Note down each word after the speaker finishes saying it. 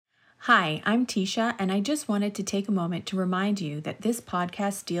Hi, I'm Tisha, and I just wanted to take a moment to remind you that this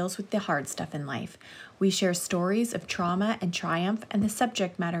podcast deals with the hard stuff in life. We share stories of trauma and triumph, and the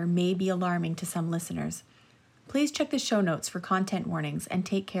subject matter may be alarming to some listeners. Please check the show notes for content warnings and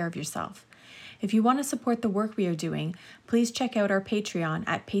take care of yourself. If you want to support the work we are doing, please check out our Patreon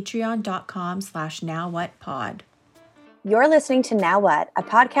at patreon.com/nowwhatpod. You're listening to Now What, a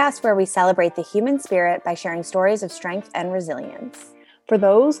podcast where we celebrate the human spirit by sharing stories of strength and resilience. For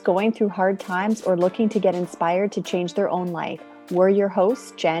those going through hard times or looking to get inspired to change their own life, we're your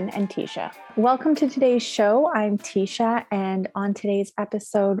hosts, Jen and Tisha. Welcome to today's show. I'm Tisha, and on today's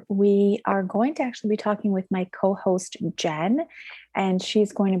episode, we are going to actually be talking with my co-host, Jen, and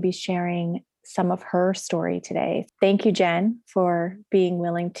she's going to be sharing some of her story today. Thank you, Jen, for being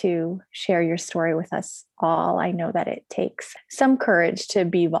willing to share your story with us all. I know that it takes some courage to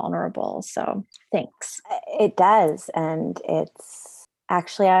be vulnerable, so thanks. It does, and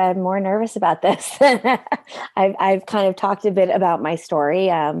Actually, I'm more nervous about this. I've kind of talked a bit about my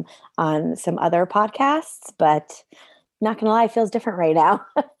story on some other podcasts, but not going to lie, it feels different right now.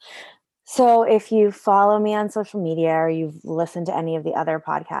 So if you follow me on social media or you've listened to any of the other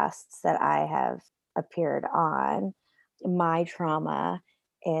podcasts that I have appeared on, my trauma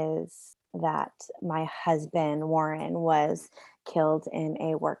is that my husband, Warren, was killed in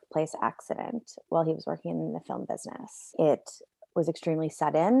a workplace accident while he was working in the film business. It was extremely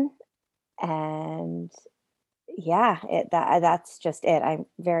sudden, and that's just it. I'm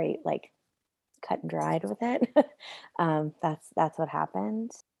very cut and dried with it. That's what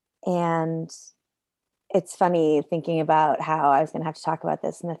happened. And it's funny thinking about how I was going to have to talk about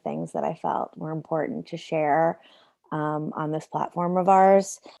this and the things that I felt were important to share on this platform of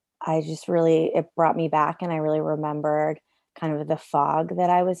ours. It brought me back, and I really remembered kind of the fog that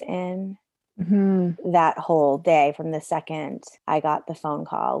I was in. Mm-hmm. That whole day from the second I got the phone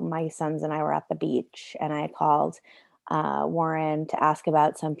call. My sons and I were at the beach, and I called Warren to ask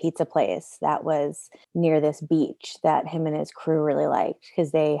about some pizza place that was near this beach that him and his crew really liked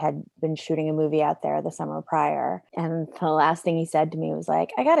because they had been shooting a movie out there the summer prior. And the last thing he said to me was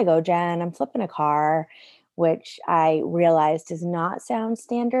like, "I gotta go, Jen. I'm flipping a car," which I realized does not sound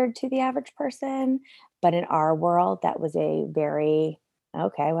standard to the average person. But in our world, that was a very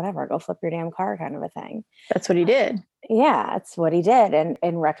okay, whatever, go flip your damn car kind of a thing. That's what he did. Yeah, that's what he did. And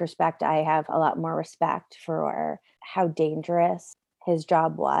in retrospect, I have a lot more respect for how dangerous his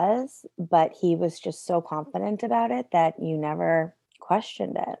job was, but he was just so confident about it that you never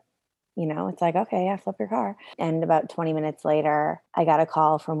questioned it. You know, it's like, okay, yeah, flip your car. And about 20 minutes later, I got a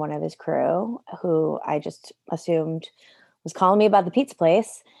call from one of his crew who I just assumed was calling me about the pizza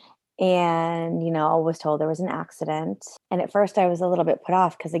place. And, was told there was an accident. And at first I was a little bit put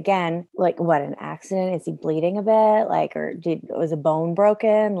off because, again, what, an accident? Is he bleeding a bit? Was a bone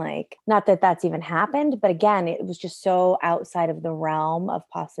broken? Not that that's even happened. But again, it was just so outside of the realm of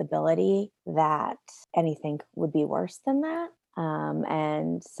possibility that anything would be worse than that.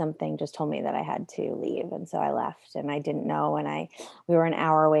 And something just told me that I had to leave. And so I left, and I didn't know. And we were an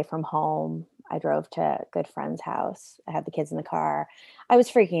hour away from home. I drove to a good friend's house. I had the kids in the car. I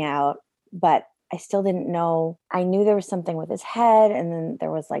was freaking out, but I still didn't know. I knew there was something with his head, and then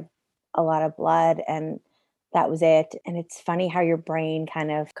there was a lot of blood, and that was it. And it's funny how your brain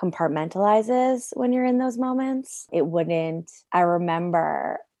kind of compartmentalizes when you're in those moments. I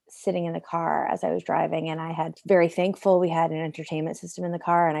remember sitting in the car as I was driving, and I had very thankful we had an entertainment system in the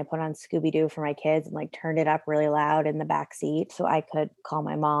car, and I put on Scooby-Doo for my kids and turned it up really loud in the back seat so I could call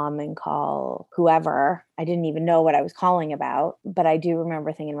my mom and call whoever. I didn't even know what I was calling about, but I do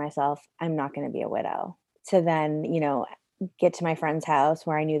remember thinking to myself, I'm not going to be a widow. To then, get to my friend's house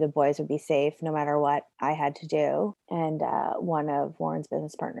where I knew the boys would be safe no matter what I had to do. And one of Warren's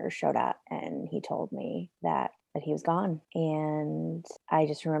business partners showed up, and he told me that he was gone. And I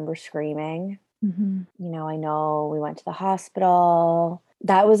just remember screaming. Mm-hmm. I know we went to the hospital.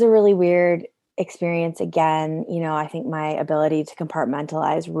 That was a really weird experience. Again, I think my ability to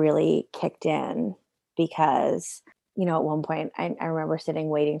compartmentalize really kicked in because, at one point I remember sitting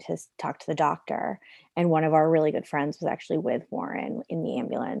waiting to talk to the doctor, and one of our really good friends was actually with Warren in the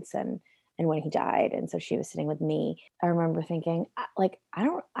ambulance and when he died. And so she was sitting with me. I remember thinking, I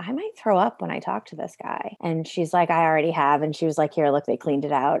might throw up when I talk to this guy. And she's like, I already have. And she was like, here, look, they cleaned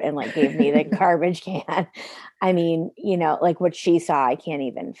it out and gave me the garbage can. I mean, what she saw, I can't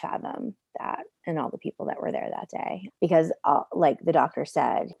even fathom that. And all the people that were there that day, because the doctor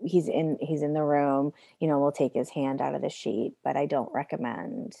said, he's in the room, we'll take his hand out of the sheet, but I don't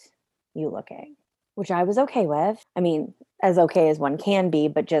recommend you looking. Which I was okay with. I mean, as okay as one can be,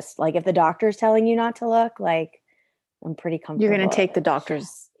 but just if the doctor's telling you not to look, I'm pretty comfortable. You're going to take the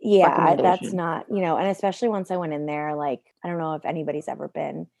doctor's Yeah, that's recommendation. not, and especially once I went in there, like, I don't know if anybody's ever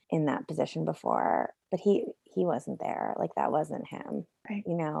been in that position before, but he wasn't there. Like, that wasn't him. Right.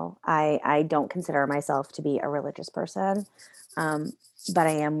 I don't consider myself to be a religious person, um, but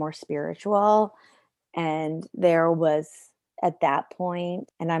I am more spiritual. And there was at that point,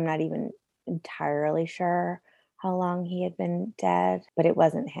 and I'm not even entirely sure how long he had been dead, but it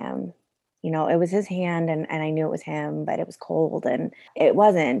wasn't him. It was his hand, and I knew it was him, but it was cold and it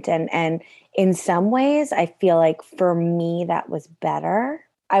wasn't. And in some ways, I feel like for me that was better.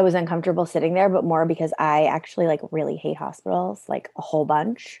 I was uncomfortable sitting there, but more because I actually like really hate hospitals, like a whole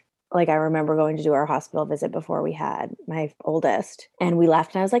bunch. Like, I remember going to do our hospital visit before we had my oldest, and we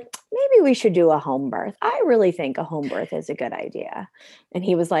left, and I was like, maybe we should do a home birth. I really think a home birth is a good idea. And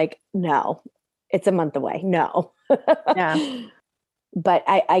he was like, no, it's a month away. No. Yeah. But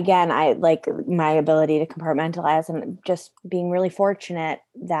I like my ability to compartmentalize, and just being really fortunate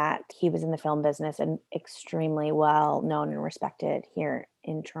that he was in the film business and extremely well known and respected here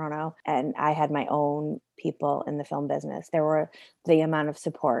in Toronto. And I had my own people in the film business. The amount of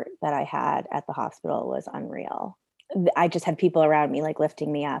support that I had at the hospital was unreal. I just had people around me like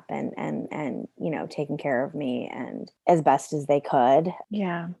lifting me up and taking care of me and as best as they could.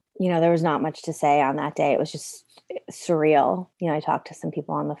 Yeah. There was not much to say on that day. It was just surreal. I talked to some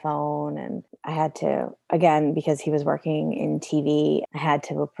people on the phone, and I had to, again, because he was working in TV, I had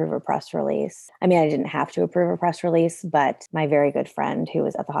to approve a press release. I mean, I didn't have to approve a press release, but my very good friend who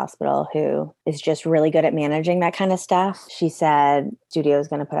was at the hospital, who is just really good at managing that kind of stuff, she said, studio is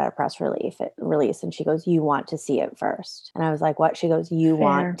going to put out a press release. And she goes, you want to see it first. And I was like, what? She goes, you Fair.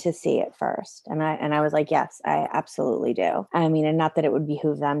 want to see it first. And I was like, yes, I absolutely do. I mean, and not that it would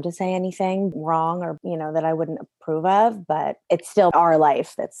behoove them to say anything wrong or, that I wouldn't approve of, but it's still our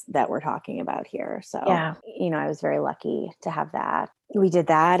life that we're talking about here. So, Yeah. I was very lucky to have that. We did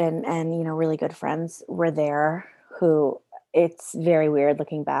that, and really good friends were there who, it's very weird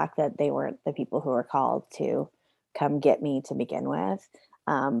looking back that they weren't the people who were called to come get me to begin with.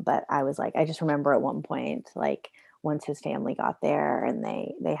 But I was like, I just remember at one point, like, once his family got there and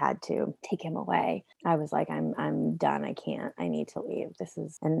they had to take him away, I was like, I'm done. I need to leave.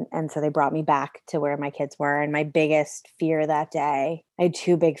 And so they brought me back to where my kids were. And my biggest fear that day, I had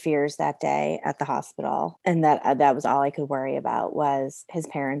two big fears that day at the hospital. And that was all I could worry about, was his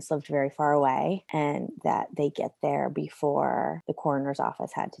parents lived very far away, and that they get there before the coroner's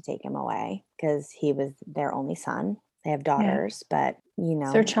office had to take him away, because he was their only son. They have daughters, but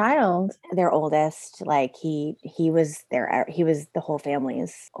It's their child. their oldest, like he was the whole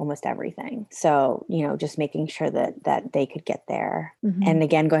family's almost everything. So, just making sure that they could get there. Mhm. And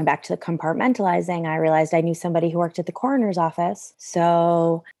again, going back to the compartmentalizing, I realized I knew somebody who worked at the coroner's office.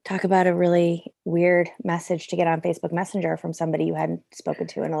 So talk about a really weird message to get on Facebook Messenger from somebody you hadn't spoken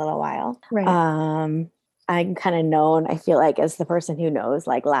to in a little while. Right. I'm kind of known, I feel like, as the person who knows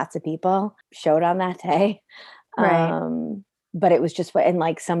like lots of people. Showed on that day. Right. But it was just and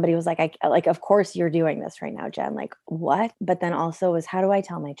like somebody was like, of course you're doing this right now, Jen. Like, what? But then also was, how do I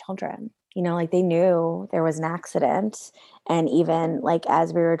tell my children? Like, they knew there was an accident. And even like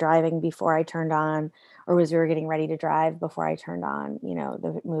as we were driving before I turned on, or as we were getting ready to drive before I turned on,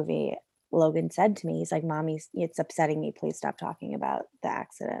 the movie, Logan said to me, he's like, Mommy, it's upsetting me. Please stop talking about the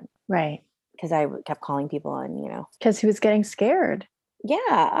accident. Right. Because I kept calling people and, Because he was getting scared. Yeah,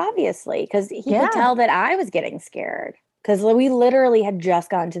 obviously. Because he Yeah. could tell that I was getting scared. Because we literally had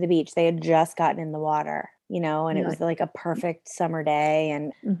just gotten to the beach. They had just gotten in the water, and it was like a perfect summer day.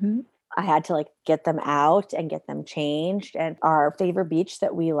 And Mhm. I had to like get them out and get them changed. And our favorite beach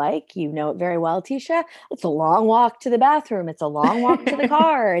that we like, it very well, Tisha, it's a long walk to the bathroom. It's a long walk to the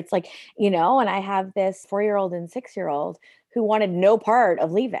car. It's like, and I have this 4-year-old and 6-year-old who wanted no part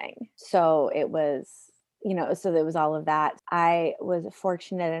of leaving. So it was, so there was all of that. I was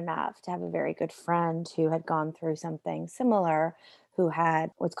fortunate enough to have a very good friend who had gone through something similar, who had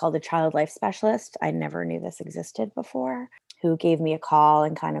what's called a child life specialist. I never knew this existed before, who gave me a call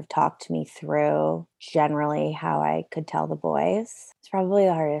and kind of talked me through generally how I could tell the boys. It's probably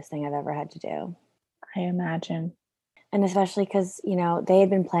the hardest thing I've ever had to do. I imagine. And especially because, they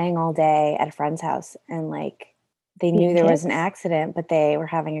had been playing all day at a friend's house, and like, they knew Being there was an kids? accident, but they were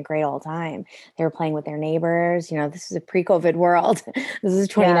having a great old time. They were playing with their neighbors. This is a pre-COVID world. This is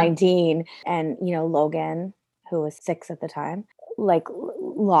 2019. And, Logan, who was 6 at the time, like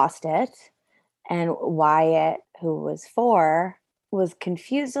lost it. And Wyatt, who was 4, was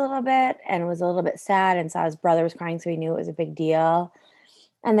confused a little bit and was a little bit sad and saw his brother was crying. So he knew it was a big deal.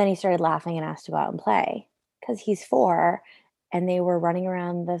 And then he started laughing and asked to go out and play, because he's 4. And they were running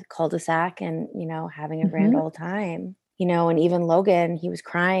around the cul-de-sac and, having a grand Mhm. old time. and even Logan, he was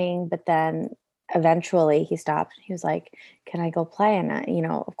crying, but then eventually he stopped. He was like, can I go play? And,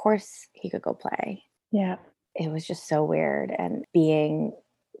 of course he could go play. Yeah. It was just so weird. And being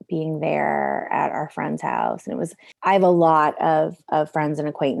there at our friend's house. And I have a lot of friends and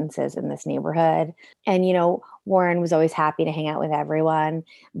acquaintances in this neighborhood. And, Warren was always happy to hang out with everyone,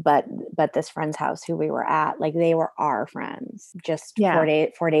 but this friend's house who we were at, like, they were our friends. Just 4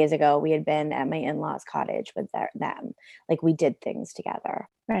 days ago, we had been at my in-laws' cottage with them. Like, we did things together.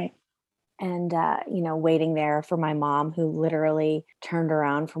 Right. And, waiting there for my mom, who literally turned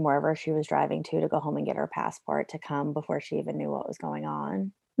around from wherever she was driving to go home and get her passport to come before she even knew what was going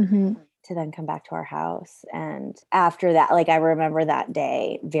on. Mm-hmm. To then come back to our house. And after that, like, I remember that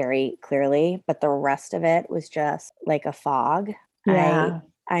day very clearly, but the rest of it was just like a fog. Yeah.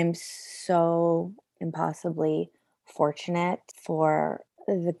 I'm so impossibly fortunate for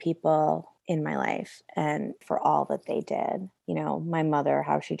the people in my life and for all that they did. My mother,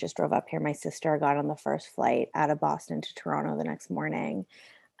 how she just drove up here. My sister got on the first flight out of Boston to Toronto the next morning.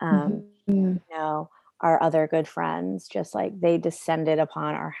 Mm-hmm. Our other good friends, just like, they descended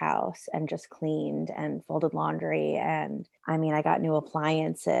upon our house and just cleaned and folded laundry. And I mean, I got new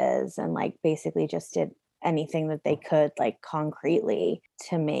appliances and like basically just did anything that they could, like, concretely,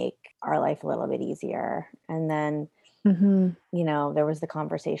 to make our life a little bit easier. And then, there was the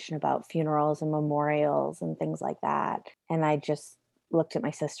conversation about funerals and memorials and things like that. And I just looked at my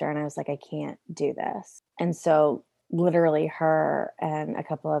sister and I was like, I can't do this. And so literally her and a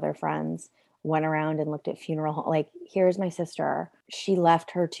couple other friends went around and looked at funeral. Like, here's my sister. She left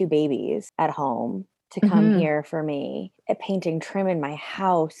her 2 babies at home to come here for me, at painting trim in my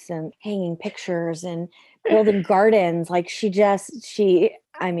house and hanging pictures and building gardens. Like,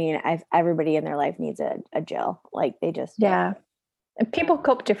 everybody in their life needs a Jill. Like, they just, yeah. And people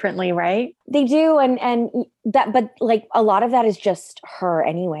cope differently, right? They do. And that, but like, a lot of that is just her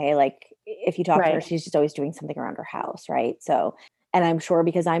anyway. Like, if you talk to her, she's just always doing something around her house. Right. So, and I'm sure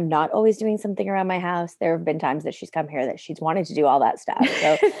because I'm not always doing something around my house, there have been times that she's come here that she's wanted to do all that stuff.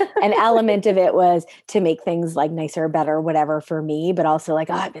 So an element of it was to make things like nicer, better, whatever for me, but also like,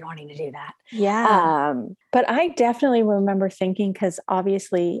 oh, I've been wanting to do that. Yeah. But I definitely remember thinking, because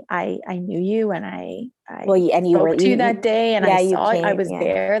obviously I knew you and I and you spoke to you that day, and I saw it. I was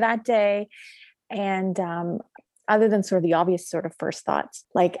there that day. And other than sort of the obvious sort of first thoughts,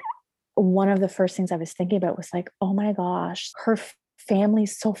 like, one of the first things I was thinking about was like, oh my gosh, her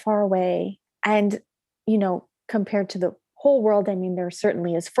family's so far away. And, compared to the whole world, I mean, there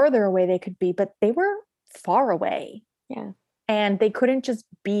certainly is further away they could be, but they were far away. Yeah. And they couldn't just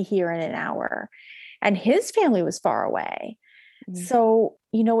be here in an hour. And his family was far away. Mm-hmm. So,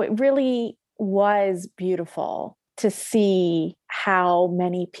 it really was beautiful to see how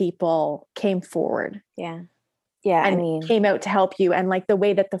many people came forward. Yeah. Yeah. And came out to help you. And like the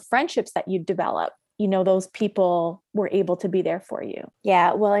way that the friendships that you develop, those people were able to be there for you.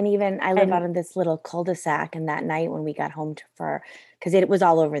 Yeah. Well, and even I live out in this little cul-de-sac, and that night when we got home because it was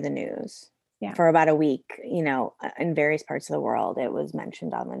all over the news for about a week, in various parts of the world, it was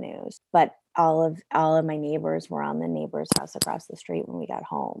mentioned on the news. But all of my neighbors were on the neighbor's house across the street when we got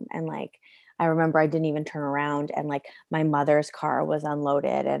home. And like, I remember I didn't even turn around, and like my mother's car was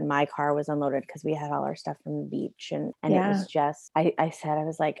unloaded and my car was unloaded because we had all our stuff from the beach. And it was just, I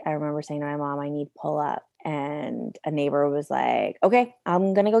remember saying to my mom, I need pull up. And a neighbor was like, okay,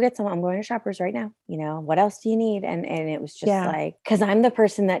 I'm going to go get some. I'm going to Shoppers right now. What else do you need? And it was just like, because I'm that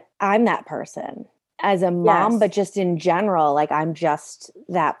person as a mom, but just in general, like, I'm just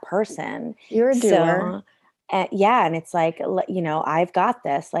that person. You're a doer. And it's like, I've got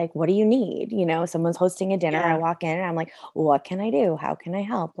this. Like, what do you need? Someone's hosting a dinner. I walk in and I'm like, what can I do? How can I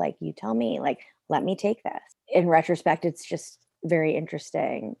help? Like, you tell me, like, let me take this. In retrospect, it's just very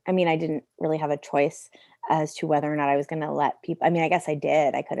interesting. I mean, I didn't really have a choice as to whether or not I was going to let people. I mean, I guess I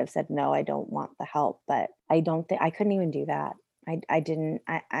did. I could have said, no, I don't want the help, but I don't think I couldn't even do that. I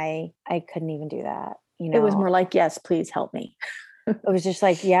couldn't even do that. It was more like, yes, please help me. It was just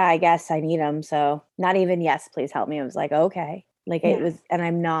like, yeah, I guess I need them. So not even, yes, please help me. It was like, okay. Like it was, and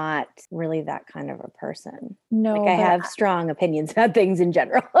I'm not really that kind of a person. No, like I have strong opinions about things in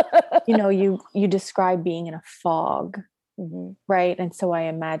general. You describe being in a fog, right? And so I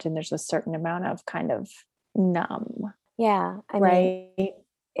imagine there's a certain amount of kind of numb. Yeah. I mean,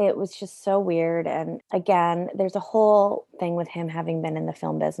 it was just so weird. And again, there's a whole thing with him having been in the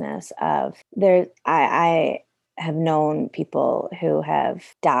film business I have known people who have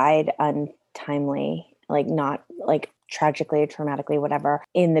died untimely, like not like tragically or traumatically, whatever,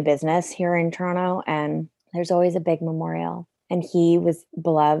 in the business here in Toronto. And there's always a big memorial. And he was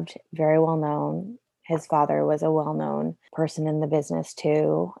beloved, very well known. his father was a well-known person in the business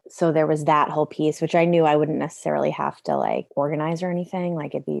too. So there was that whole piece, which I knew I wouldn't necessarily have to like organize or anything.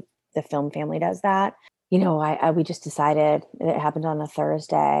 Like it'd be the film family does that. You know, we just decided, it happened on a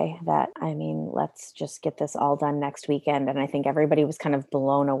Thursday, that, I mean, let's just get this all done next weekend. And I think everybody was kind of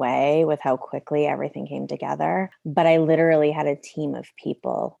blown away with how quickly everything came together. But I literally had a team of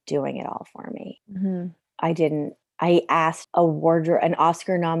people doing it all for me. Mm-hmm. I asked an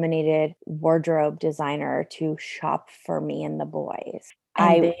Oscar nominated wardrobe designer to shop for me and the boys.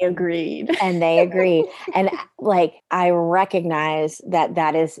 And they agreed. And they agreed. And like, I recognize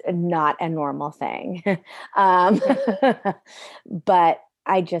that is not a normal thing. But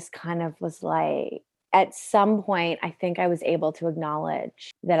I just kind of was like, at some point, I think I was able to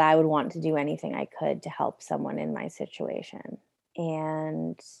acknowledge that I would want to do anything I could to help someone in my situation.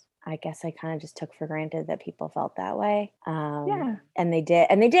 And I guess I kind of just took for granted that people felt that way. Yeah. And they did.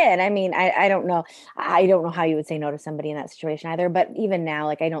 I mean, I don't know. I don't know how you would say no to somebody in that situation either. But even now,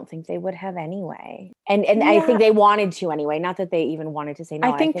 like, I don't think they would have anyway. And Yeah. I think they wanted to anyway. Not that they even wanted to say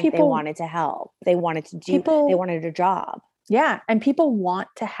no. I think they people wanted to help. They wanted to do, they wanted a job. Yeah. And people want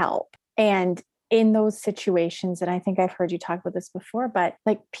to help. And in those situations, and I think I've heard you talk about this before, but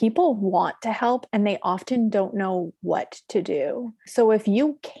like people want to help and they often don't know what to do. So if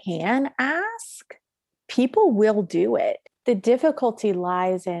you can ask, people will do it. The difficulty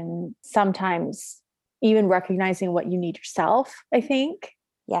lies in sometimes even recognizing what you need yourself, I think.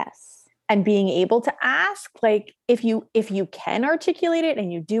 Yes. And being able to ask, like if you can articulate it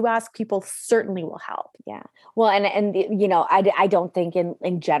and you do ask, people certainly will help. Yeah. Well, and you know, I don't think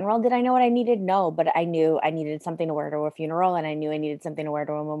in general did I know what I needed? No, but I knew I needed something to wear to a funeral, and I knew I needed something to wear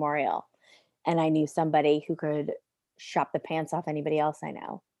to a memorial, and I knew somebody who could shop the pants off anybody else I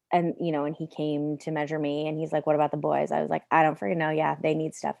know. And you know, and he came to measure me, and he's like, "What about the boys?" I was like, "I don't freaking know. Yeah, they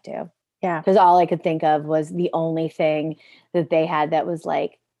need stuff too." Yeah. Because all I could think of was the only thing that they had that was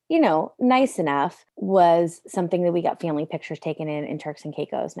like, you know, nice enough was something that we got family pictures taken in Turks and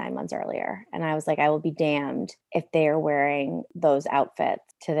Caicos 9 months earlier. And I was like, I will be damned if they are wearing those outfits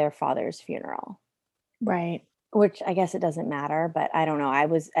to their father's funeral. Right. Which I guess it doesn't matter, but I don't know. I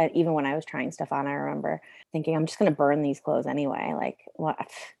was, even when I was trying stuff on, I remember thinking, I'm just going to burn these clothes anyway. Like,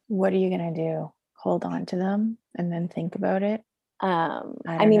 what are you going to do? Hold on to them and then think about it?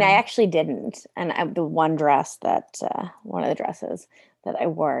 I mean, I actually didn't. And the one dress that, one of the dresses that I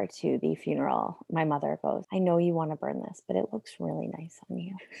wore to the funeral, my mother goes, I know you want to burn this, but it looks really nice on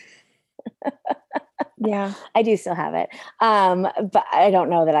you. Yeah. I do still have it. But I don't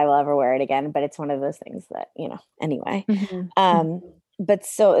know that I will ever wear it again, but it's one of those things that, you know, anyway. Mm-hmm. But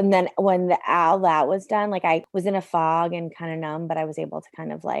so, and then when all that was done, like I was in a fog and kind of numb, but I was able to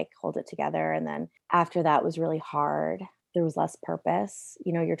kind of like hold it together. And then after that was really hard. There was less purpose.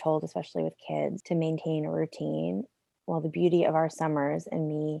 You know, you're told, especially with kids, to maintain a routine. Well, the beauty of our summers and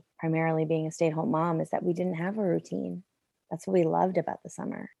me primarily being a stay-at-home mom is that we didn't have a routine. That's what we loved about the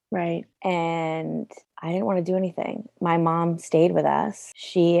summer. Right. And I didn't want to do anything. My mom stayed with us.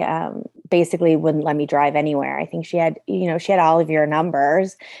 She basically wouldn't let me drive anywhere. I think she had all of your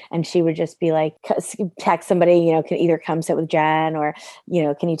numbers, and she would just be like, text somebody, you know, can either come sit with Jen, or, you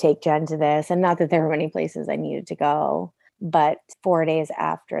know, can you take Jen to this? And not that there were many places I needed to go. But 4 days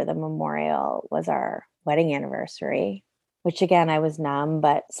after the memorial was our wedding anniversary, which again, I was numb,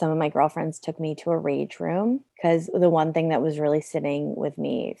 but some of my girlfriends took me to a rage room, because the one thing that was really sitting with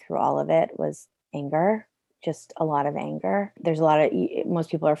me through all of it was anger, just a lot of anger. There's a lot of,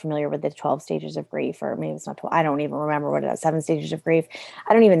 most people are familiar with the 12 stages of grief, or maybe it's not 12. I don't even remember what it is, 7 stages of grief.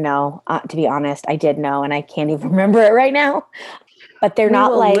 I don't even know, to be honest. I did know, and I can't even remember it right now. But they're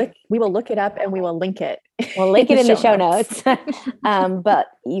not like, we will look it up and we will link it. We'll link it in the show notes. But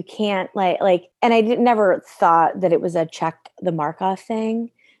you can't like, and I never thought that it was a check the mark off thing,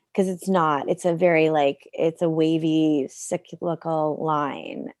 because it's not. It's a very like, it's a wavy cyclical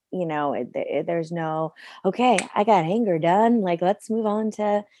line. You know, there's no, okay, I got anger done. Like, let's move on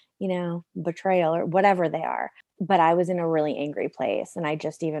to, you know, betrayal or whatever they are. But I was in a really angry place. And I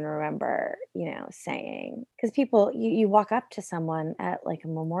just even remember, you know, saying, because people, you walk up to someone at like a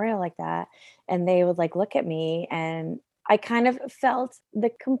memorial like that, and they would like look at me, and I kind of felt the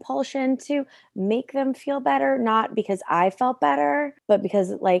compulsion to make them feel better, not because I felt better, but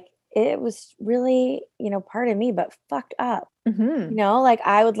because like it was really, you know, part of me, but fucked up. Mm-hmm. You know, like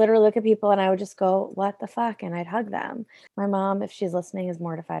I would literally look at people and I would just go, what the fuck? And I'd hug them. My mom, if she's listening, is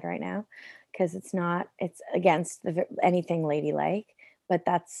mortified right now, because it's against anything ladylike, but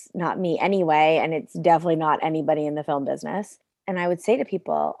that's not me anyway. And it's definitely not anybody in the film business. And I would say to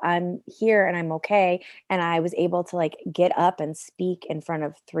people, I'm here and I'm okay. And I was able to like get up and speak in front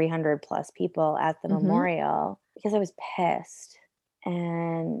of 300 plus people at the memorial because I was pissed.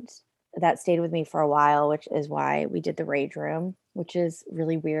 And that stayed with me for a while, which is why we did the rage room, which is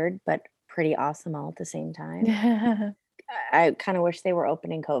really weird, but pretty awesome all at the same time. I kind of wish they were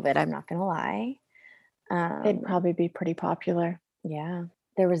open in COVID. I'm not going to lie. It'd probably be pretty popular. Yeah,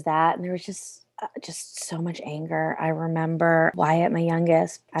 there was that. And there was just so much anger. I remember Wyatt, my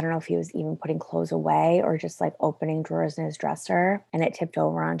youngest, I don't know if he was even putting clothes away or just like opening drawers in his dresser, and it tipped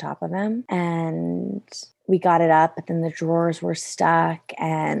over on top of him. And we got it up, but then the drawers were stuck.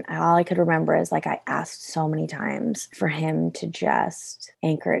 And all I could remember is like I asked so many times for him to just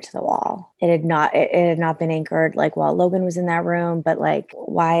anchor it to the wall. It had not been anchored like while Logan was in that room, but like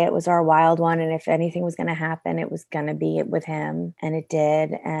Wyatt was our wild one. And if anything was going to happen, it was going to be with him. And it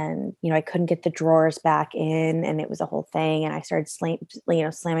did. And, you know, I couldn't get the drawers back in, and it was a whole thing. And I started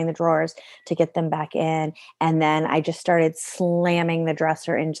slamming the drawers to get them back in. And then I just started slamming the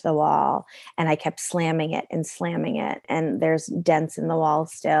dresser into the wall, and I kept slamming it. And there's dents in the wall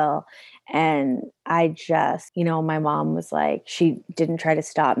still. And I just, you know, my mom was like, she didn't try to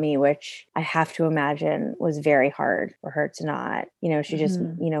stop me, which I have to imagine was very hard for her to not, you know, she just,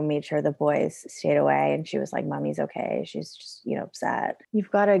 you know, made sure the boys stayed away, and she was like, Mommy's okay. She's just, you know, upset.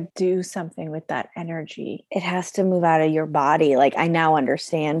 You've got to do something with that energy. It has to move out of your body. Like I now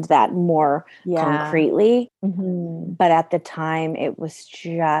understand that more concretely. But at the time it was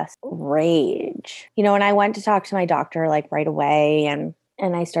just rage, you know, and I went to talk to my doctor like right away, and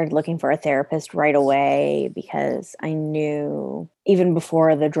I started looking for a therapist right away because I knew even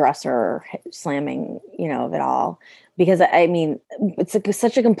before the dresser slamming, you know, of it all, because I mean, it's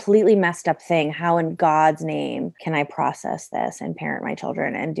such a completely messed up thing. How in God's name can I process this and parent my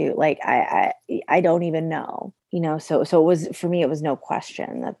children and do like, I don't even know, you know? So it was, for me, it was no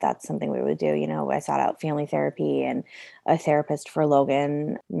question that that's something we would do. You know, I sought out family therapy and a therapist for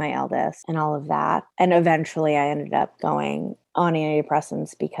Logan, my eldest, and all of that. And eventually I ended up going on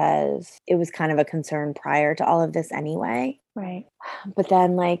antidepressants because it was kind of a concern prior to all of this anyway. Right. But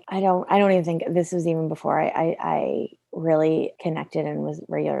then like, I don't even think this was even before I really connected and was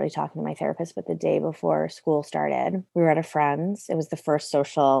regularly talking to my therapist. But the day before school started, we were at a friend's. It was the first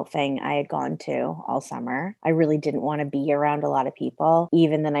social thing I had gone to all summer. I really didn't want to be around a lot of people.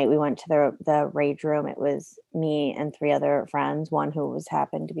 Even the night we went to the rage room, it was me and 3 other friends, one who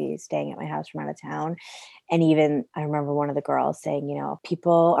happened to be staying at my house from out of town. And even I remember one of the girls saying, you know,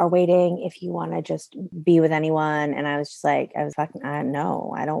 people are waiting if you want to just be with anyone. And I was just like,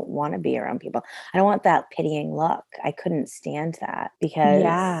 no, I don't want to be around people. I don't want that pitying look. I couldn't stand that because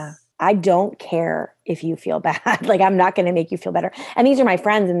I don't care if you feel bad. Like, I'm not going to make you feel better. And these are my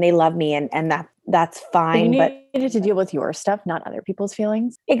friends and they love me, and that's fine. But you needed to deal with your stuff, not other people's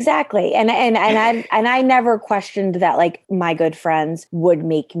feelings. Exactly. And I never questioned that like my good friends would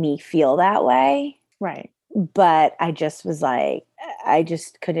make me feel that way. Right. But I just was like, I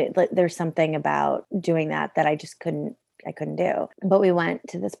just couldn't, like, there's something about doing that I just couldn't do. But we went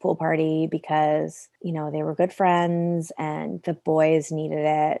to this pool party because, you know, they were good friends and the boys needed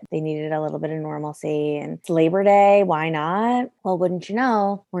it. They needed a little bit of normalcy, and it's Labor Day. Why not? Well, wouldn't you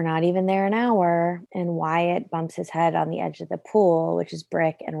know, we're not even there an hour, and Wyatt bumps his head on the edge of the pool, which is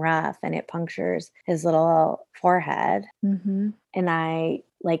brick and rough, and it punctures his little forehead. And I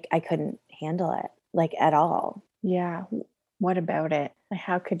couldn't handle it. Like at all. Yeah. What about it? Like,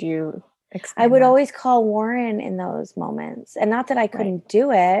 how could you I would always call Warren in those moments. And not that I couldn't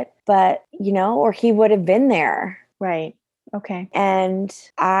do it, but, you know, or he would have been there. Right. Okay. And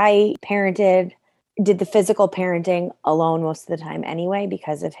I did the physical parenting alone most of the time anyway,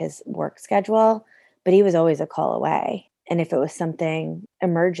 because of his work schedule, but he was always a call away. And if it was something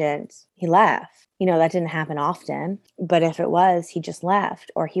emergent, he left. You know, that didn't happen often, but if it was, he just left,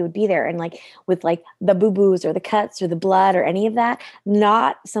 or he would be there. And like with like the boo-boos or the cuts or the blood or any of that,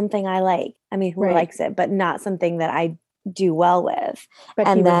 not something I like. I mean, who likes it, but not something that I do well with. But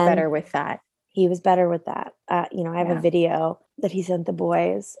he was better with that. He was better with that. You know, I have a video that he sent the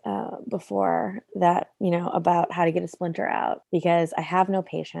boys before that, you know, about how to get a splinter out, because I have no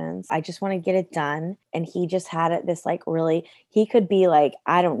patience. I just want to get it done. And he just had it this like really, he could be like,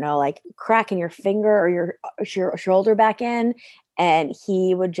 I don't know, like cracking your finger or your shoulder back in. And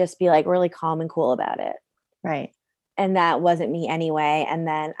he would just be like really calm and cool about it. Right. And that wasn't me anyway. And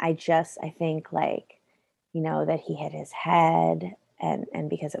then I think like, you know, that he hit his head. And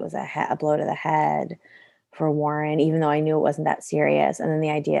because it was a blow to the head for Warren, even though I knew it wasn't that serious. And then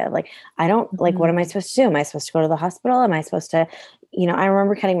the idea of like, I don't like, what am I supposed to do? Am I supposed to go to the hospital? Am I supposed to, you know, I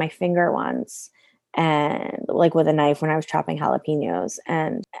remember cutting my finger once and like with a knife when I was chopping jalapenos,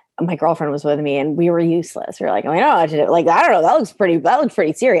 and my girlfriend was with me and we were useless. We were like, I don't know what to do. Like, I don't know. That looks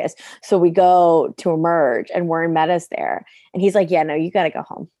pretty serious. So we go to Emerge and Warren met us there. And he's like, yeah, no, you got to go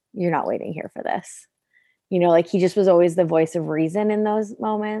home. You're not waiting here for this. Like he just was always the voice of reason in those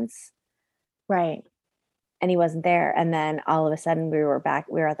moments. Right. And he wasn't there. And then all of a sudden we were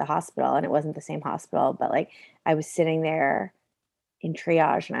at the hospital, and it wasn't the same hospital, but like I was sitting there in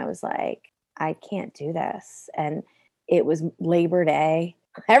triage and I was like, I can't do this. And it was Labor Day.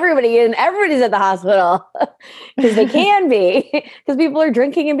 Everybody's at the hospital because they can be, because people are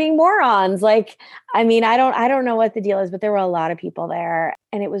drinking and being morons. Like, I mean, I don't know what the deal is, but there were a lot of people there,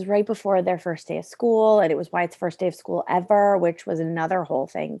 and it was right before their first day of school, and it was Wyatt's first day of school ever, which was another whole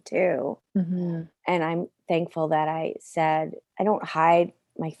thing too. Mm-hmm. And I'm thankful that I said, I don't hide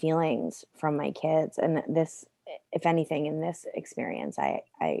my feelings from my kids. And this, if anything, in this experience,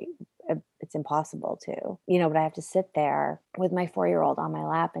 it's impossible to, but I have to sit there with my 4-year-old on my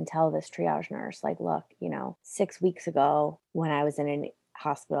lap and tell this triage nurse, like, look, 6 weeks ago when I was in a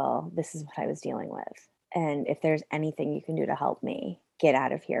hospital, this is what I was dealing with. And if there's anything you can do to help me get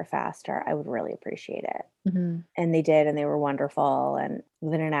out of here faster, I would really appreciate it. Mm-hmm. And they did, and they were wonderful. And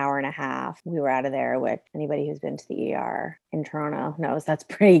within an hour and a half, we were out of there, which anybody who's been to the ER in Toronto knows that's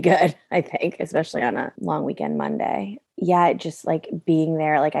pretty good, I think, especially on a long weekend Monday. Yeah, it just like being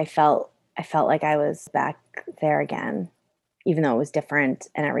there, like I felt like I was back there again, even though it was different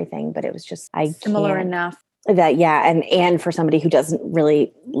and everything, but it was just similar enough. That, yeah. And for somebody who doesn't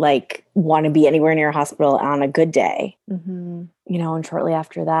really like want to be anywhere near a hospital on a good day, mm-hmm. And shortly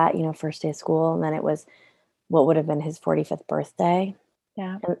after that, first day of school, and then it was what would have been his 45th birthday.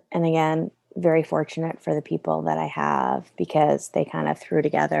 Yeah. And again, very fortunate for the people that I have, because they kind of threw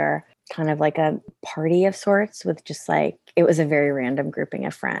together kind of like a party of sorts with just like, it was a very random grouping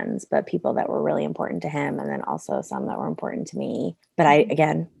of friends, but people that were really important to him. And then also some that were important to me. But I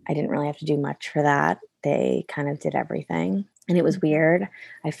didn't really have to do much for that. They kind of did everything. And it was weird.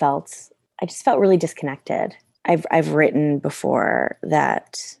 I just felt really disconnected. I've written before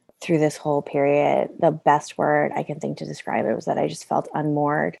that through this whole period, the best word I can think to describe it was that I just felt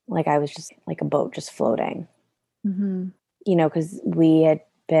unmoored. Like I was just like a boat just floating, mm-hmm. Because we had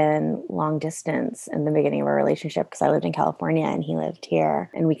been long distance in the beginning of our relationship, because I lived in California and he lived here.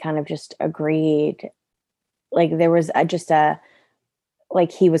 And we kind of just agreed, like there was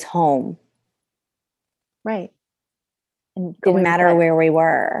like he was home. Right. And didn't matter where we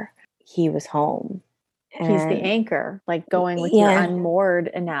were, he was home. He's the anchor, like going with your unmoored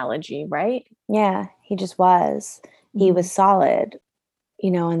analogy, right? Yeah, he just was. Mm-hmm. He was solid,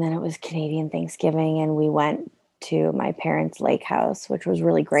 and then it was Canadian Thanksgiving, and we went to my parents' lake house, which was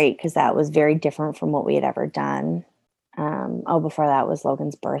really great because that was very different from what we had ever done. Before that was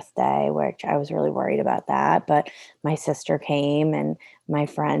Logan's birthday, which I was really worried about that. But my sister came and my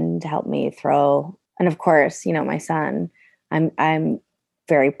friend helped me throw, and of course, my son, I'm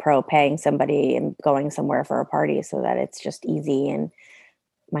very pro paying somebody and going somewhere for a party so that it's just easy and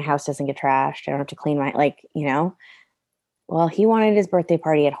my house doesn't get trashed. I don't have to clean well, he wanted his birthday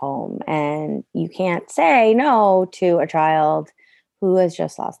party at home, and you can't say no to a child who has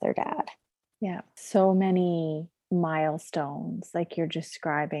just lost their dad. Yeah. So many milestones, like you're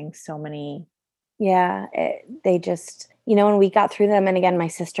describing, so many. Yeah. They just, when we got through them, and again, my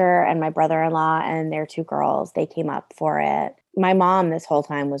sister and my brother-in-law and their 2 girls, they came up for it. My mom this whole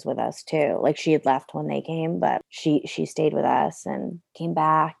time was with us too. Like she had left when they came, but she stayed with us and came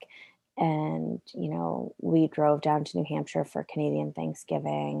back. And, we drove down to New Hampshire for Canadian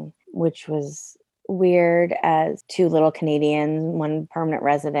Thanksgiving, which was weird as 2 little Canadians, 1 permanent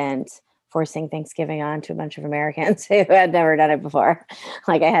resident, forcing Thanksgiving on to a bunch of Americans who had never done it before.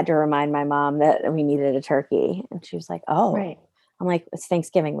 Like I had to remind my mom that we needed a turkey. And she was like, oh, right. I'm like, it's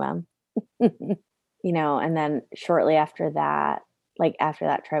Thanksgiving, Mom. And then shortly after that, like after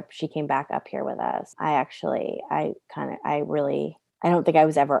that trip, she came back up here with us. I don't think I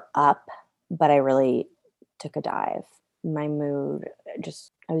was ever up, but I really took a dive. My mood,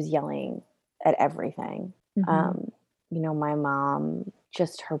 I was yelling at everything. Mm-hmm. My mom,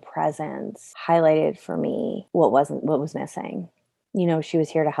 just her presence highlighted for me what was missing. She was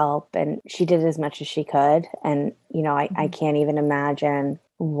here to help, and she did as much as she could. And, I can't even imagine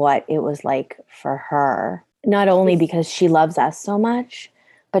what it was like for her, not only because she loves us so much,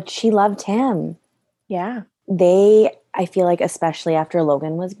 but she loved him. Yeah. I feel like, especially after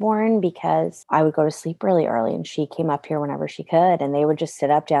Logan was born, because I would go to sleep really early and she came up here whenever she could, and they would just sit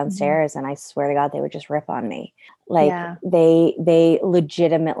up downstairs, and I swear to God, they would just rip on me. Like they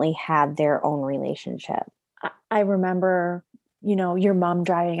legitimately had their own relationship. I remember, your mom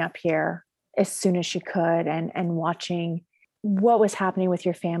driving up here as soon as she could, and watching what was happening with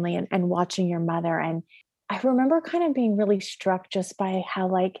your family, and watching your mother. And I remember kind of being really struck just by how,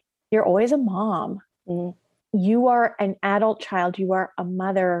 like, you're always a mom. Mhm. You are an adult child, you are a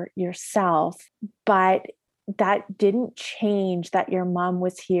mother yourself, but that didn't change that your mom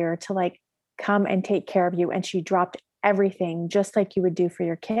was here to, like, come and take care of you, and she dropped everything just like you would do for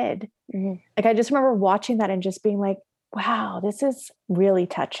your kid. Mhm. Like, I just remember watching that and just being like, wow, this is really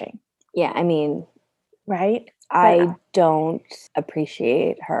touching, Yeah, I mean, right? I don't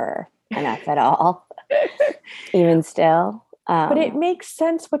appreciate her enough at all, even still. But it makes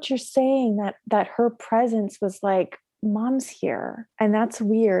sense what you're saying, that her presence was like, mom's here. And that's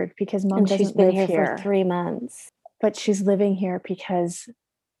weird because mom and she's doesn't been live here here, for 3 months. but she's living here because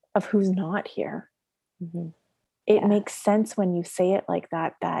of who's not here. Mhm. It Yeah. makes sense when you say it like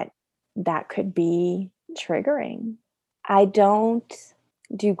that, that could be triggering. I don't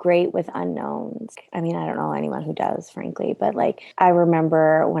do great with unknowns. I mean, I don't know anyone who does, frankly, but like I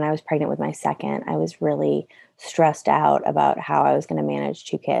remember when I was pregnant with my second, I was really stressed out about how I was going to manage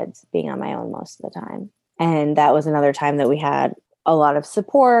 2 kids being on my own most of the time. And that was another time that we had a lot of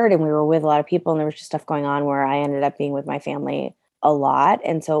support and we were with a lot of people, and there was just stuff going on where I ended up being with my family a lot.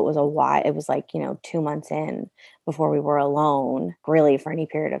 And so it was it was like, 2 months in before we were alone really for any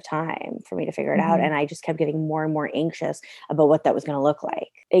period of time for me to figure it out. Mhm. And I just kept getting more and more anxious about what that was going to look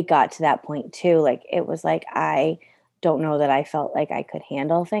like. It got to that point too. Like it was like, I don't know that I felt like I could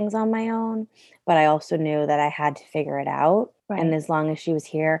handle things on my own, but I also knew that I had to figure it out. Right. And as long as she was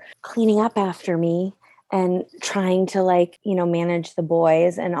here cleaning up after me and trying to manage the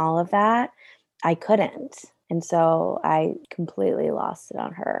boys and all of that, I couldn't. And so I completely lost it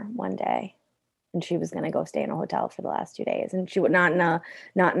on her one day. And she was going to go stay in a hotel for the last 2 days. And she would not in a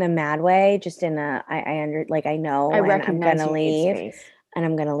mad way, just in a, I know, I and I'm recognize going to you need leave space. and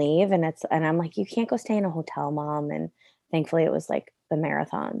I'm going to leave. And I'm like, you can't go stay in a hotel, mom. And thankfully it was like the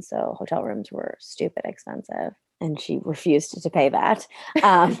marathon. So hotel rooms were stupid expensive and she refused to pay that.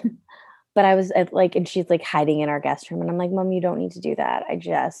 But I was and she's like hiding in our guest room. And I'm like, Mom, you don't need to do that. I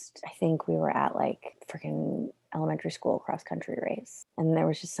think we were at like freaking elementary school cross country race. And there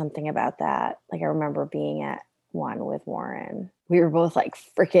was just something about that. Like I remember being at one with Warren. We were both like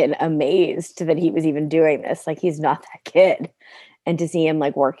freaking amazed that he was even doing this. Like he's not that kid. And to see him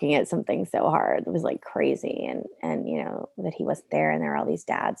like working at something so hard, it was like crazy. And that he wasn't there and there were all these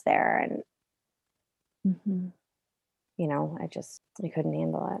dads there. And Mhm. I couldn't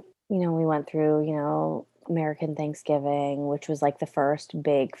handle it. We went through, American Thanksgiving, which was like the first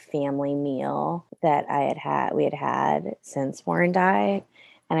big family meal that we had had since Warren died.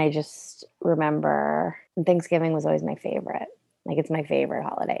 And I just remember Thanksgiving was always my favorite. Like it's my favorite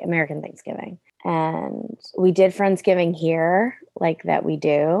holiday, American Thanksgiving. And we did Friendsgiving here, like that we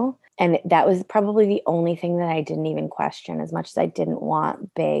do. And that was probably the only thing that I didn't even question as much as I didn't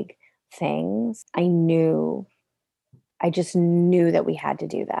want big things. I just knew that we had to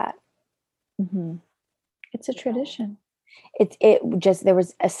do that. Mhm. It's a tradition. There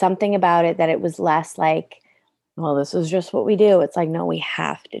was something about it that it was less like, well, this is just what we do. It's like, no, we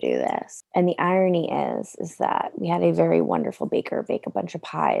have to do this. And the irony is that we had a very wonderful baker bake a bunch of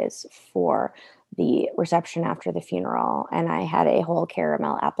pies for the reception after the funeral. And I had a whole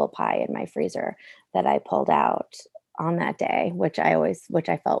caramel apple pie in my freezer that I pulled out on that day, which I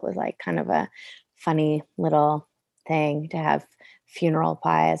felt was like kind of a funny little thing to have funeral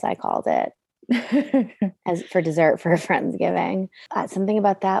pie, as I called it, as for dessert for Friendsgiving. Something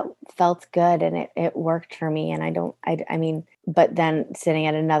about that felt good and it worked for me. And I mean, but then sitting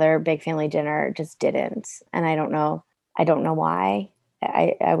at another big family dinner just didn't. And I don't know why.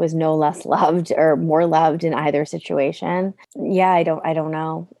 I was no less loved or more loved in either situation. Yeah, I don't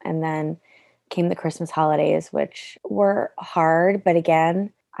know. And then came the Christmas holidays, which were hard. But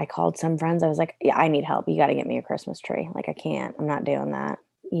again, I called some friends. I was like, yeah, I need help. You got to get me a Christmas tree. Like, I'm not doing that.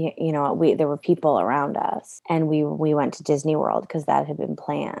 There were people around us and we went to Disney World because that had been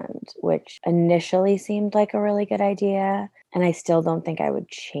planned, which initially seemed like a really good idea. And I still don't think I would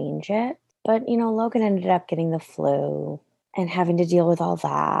change it. But, Logan ended up getting the flu and having to deal with all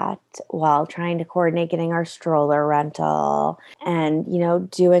that while trying to coordinate getting our stroller rental and,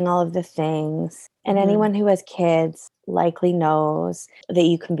 doing all of the things. And Mhm. anyone who has kids likely knows that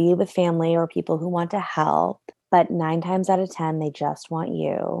you can be with family or people who want to help, but 9 times out of 10, they just want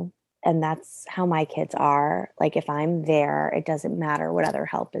you. And that's how my kids are. Like if I'm there, it doesn't matter what other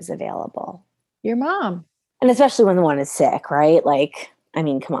help is available. Your mom. And especially when the one is sick, right? Like, I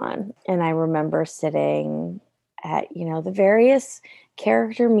mean, come on. And I remember sitting at, the various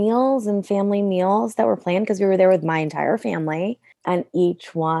character meals and family meals that were planned because we were there with my entire family. And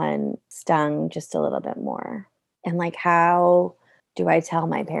each one stung just a little bit more. And like, how do I tell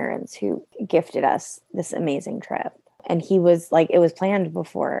my parents who gifted us this amazing trip? And he was like, it was planned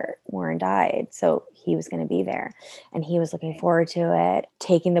before Warren died. So he was going to be there and he was looking forward to it,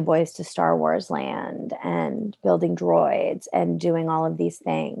 taking the boys to Star Wars land and building droids and doing all of these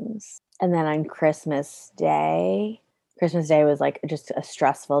things. And then on Christmas Day was like just a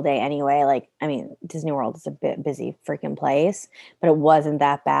stressful day anyway. Like, I mean, Disney World is a bit busy freaking place, but it wasn't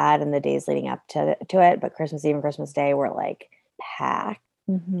that bad in the days leading up to it. But Christmas Eve and Christmas Day were like packed.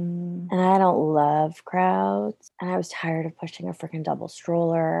 Mm-hmm. And I don't love crowds. And I was tired of pushing a freaking double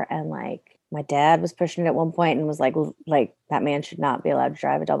stroller. And like my dad was pushing it at one point and was like that man should not be allowed to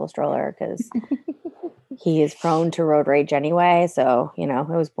drive a double stroller because he is prone to road rage anyway. So, it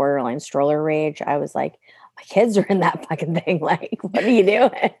was borderline stroller rage. I was like, my kids are in that fucking thing. Like, what are you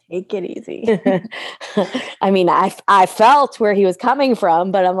doing? Take it easy. I mean, I felt where he was coming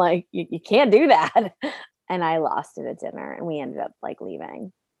from, but I'm like, you can't do that. And I lost it at dinner and we ended up like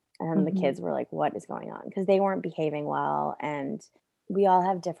leaving. And the kids were like, what is going on? Because they weren't behaving well. And we all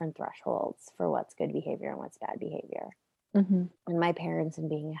have different thresholds for what's good behavior and what's bad behavior. Mm-hmm. And my parents,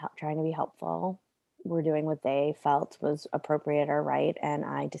 in trying to be helpful, were doing what they felt was appropriate or right. And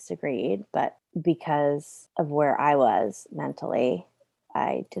I disagreed. But because of where I was mentally,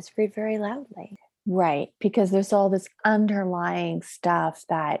 I disagreed very loudly. Right. Because there's all this underlying stuff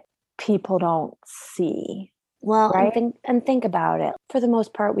that people don't see. Well, right? and think about it. For the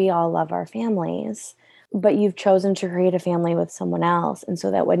most part, we all love our families, but you've chosen to create a family with someone else. And so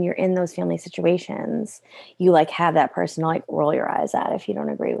that when you're in those family situations, you like have that person to like roll your eyes at if you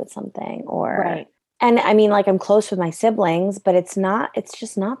don't agree with something or, right. And I mean, like I'm close with my siblings, but it's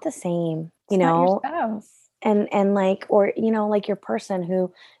just not the same, It's not your spouse. And like, or, like your person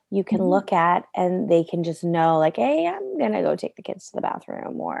who you can look at and they can just know like, hey, I'm going to go take the kids to the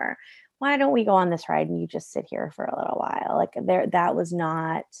bathroom, or why don't we go on this ride and you just sit here for a little while? Like that was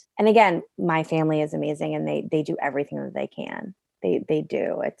not, and again, my family is amazing and they do everything that they can. They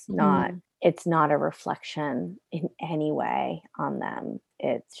do. It's not a reflection in any way on them.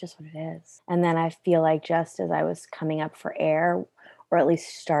 It's just what it is. And then I feel like just as I was coming up for air, or at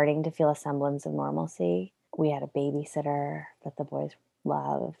least starting to feel a semblance of normalcy, we had a babysitter that the boys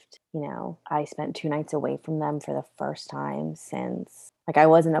loved. I spent 2 nights away from them for the first time since, like, I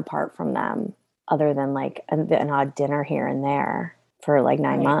wasn't apart from them other than like an odd dinner here and there for like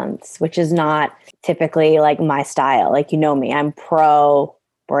 9 months, which is not typically like my style. Like, me, I'm pro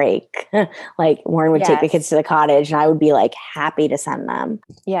break. Like Warren would take the kids to the cottage and I would be like happy to send them.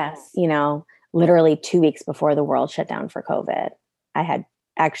 Yes. Literally 2 weeks before the world shut down for COVID. I had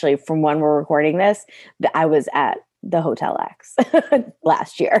actually, from when we're recording this, I was at the Hotel X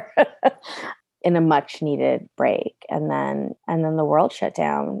last year in a much needed break. And then the world shut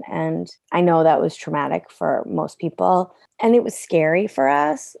down. And I know that was traumatic for most people and it was scary for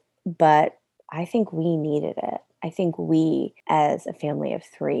us, but I think we needed it. I think we, as a family of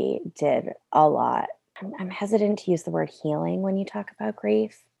 3, did a lot. I'm hesitant to use the word healing when you talk about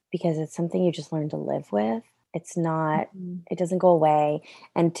grief because it's something you just learn to live with. It's not, it doesn't go away.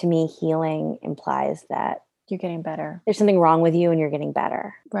 And to me, healing implies that you're getting better. There's something wrong with you and you're getting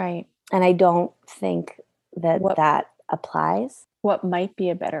better. Right. And I don't think that applies. What might be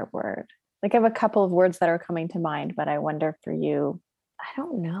a better word? Like I have a couple of words that are coming to mind, but I wonder for you. I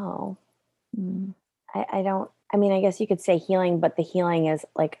don't know. I guess you could say healing, but the healing is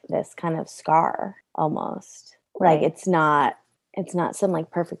like this kind of scar almost. Right. Like it's not some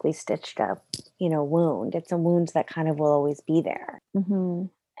like perfectly stitched up, wound. It's a wound that kind of will always be there. Mm-hmm.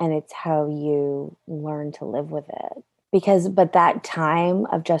 And it's how you learn to live with it. But that time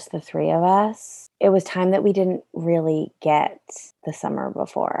of just the 3 of us, it was time that we didn't really get the summer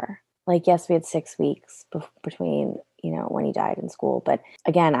before. Like, yes, we had 6 weeks between, when he died in school. But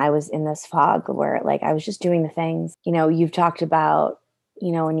again, I was in this fog where like, I was just doing the things, you've talked about,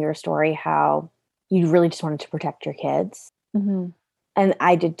 in your story, how you really just wanted to protect your kids. Mm-hmm. And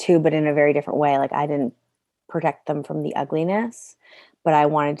I did too, but in a very different way. Like I didn't protect them from the ugliness, but I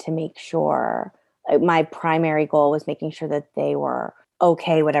wanted to make sure, my primary goal was making sure that they were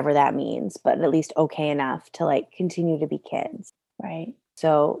okay, whatever that means, but at least okay enough to like continue to be kids. Right.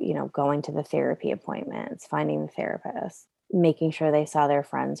 So, going to the therapy appointments, finding the therapist, making sure they saw their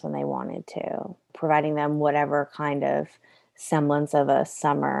friends when they wanted to, providing them whatever kind of semblance of a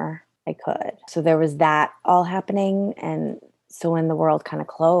summer I could. So there was that all happening. And so when the world kind of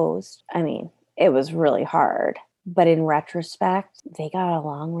closed, I mean, it was really hard. But in retrospect, they got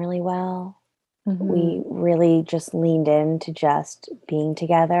along really well. Mm-hmm. We really just leaned into just being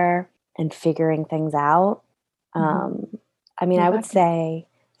together and figuring things out. I mean, Go I would back and say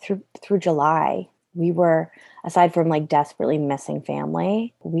through July, we were, aside from like desperately missing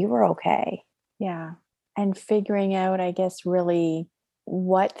family, we were okay. yeah. And figuring out, I guess, really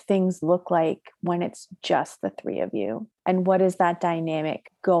what things look like when it's just the three of you. And what is that dynamic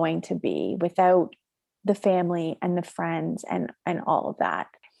going to be without the family and the friends and all of that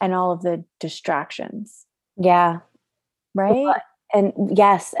and all of the distractions, Yeah. right? And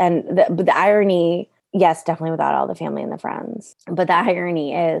yes, and but the irony, yes, definitely without all the family and the friends. But the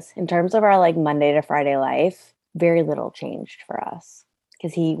irony is, in terms of our like Monday to Friday life, very little changed for us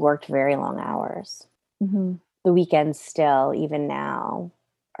because he worked very long hours. Mm-hmm. The weekends still, even now,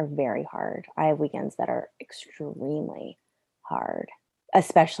 are very hard. I have weekends that are extremely hard,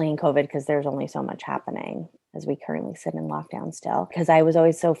 especially in COVID because there's only so much happening as we currently sit in lockdown still. Because I was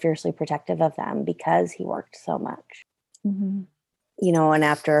always so fiercely protective of them because he worked so much. Mm-hmm. And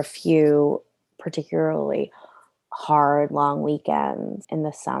after a few particularly hard, long weekends in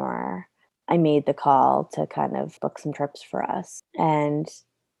the summer, I made the call to kind of book some trips for us. And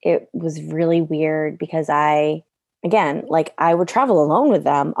it was really weird because again, like I would travel alone with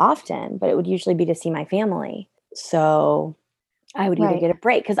them often, but it would usually be to see my family. So I would either Right. get a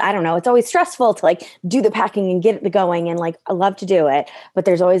break because I don't know, it's always stressful to like do the packing and get it going. And like, I love to do it, but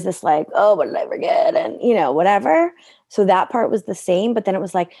there's always this like, oh, what did I forget? And whatever. So that part was the same, but then it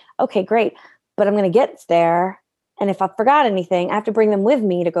was like, okay, great. But I'm going to get there. And if I forgot anything, I have to bring them with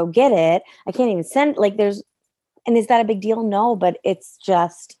me to go get it. I can't even send and is that a big deal? No, but it's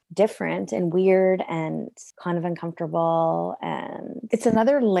just different and weird and kind of uncomfortable. And It's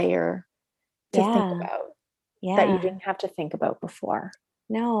another layer to think yeah, about that you yeah. didn't have to think about before.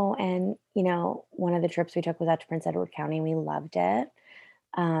 No, and one of the trips we took was out to Prince Edward County, and we loved it.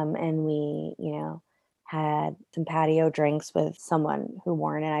 And we, had some patio drinks with someone who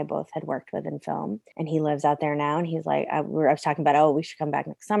Warren and I both had worked with in film, and he lives out there now. And he's like, I was talking about, oh, we should come back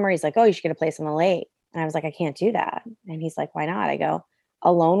next summer. He's like, oh, you should get a place on the lake. And I was like, I can't do that. And he's like, why not? I go,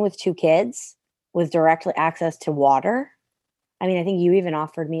 alone with two kids with direct access to water. I mean, I think you even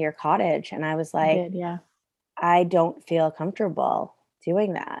offered me your cottage, and I was I like, did, yeah. I don't feel comfortable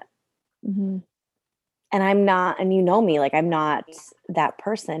doing that. Mm-hmm. And I'm not, and me, like I'm not that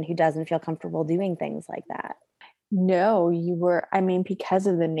person who doesn't feel comfortable doing things like that. No, you were, I mean, because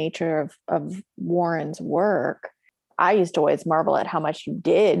of the nature of Warren's work, I used to always marvel at how much you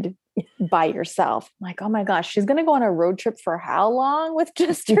did by yourself. I'm like, oh my gosh, she's going to go on a road trip for how long with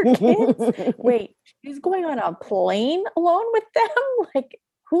just her kids? Wait, she's going on a plane alone with them? Like,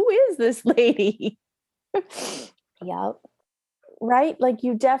 who is this lady? Yep. Right? Like,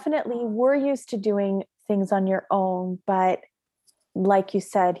 you definitely were used to doing things on your own, but like you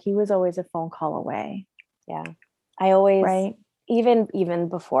said, he was always a phone call away. Yeah. I always, Right. even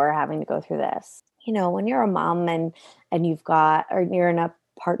before having to go through this, when you're a mom and or you're in a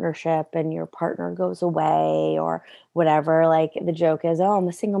partnership and your partner goes away or whatever, like the joke is, oh, I'm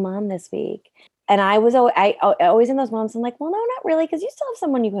a single mom this week. And I always in those moments, I'm like, well, no, not really. Cause you still have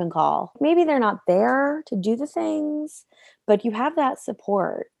someone you can call. Maybe they're not there to do the things, but you have that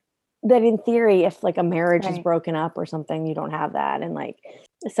support that in theory, if like a marriage is Right. broken up or something, you don't have that. And like,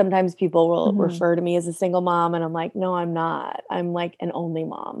 sometimes people will Mhm. refer to me as a single mom, and I'm like, no, I'm not. I'm like an only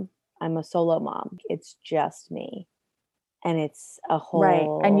mom. I'm a solo mom. It's just me. And it's a Right.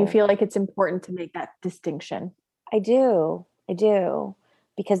 And you whole, feel like it's important to make that distinction. I do. I do.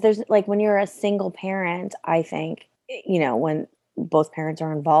 Because there's like when you're a single parent, I think, when both parents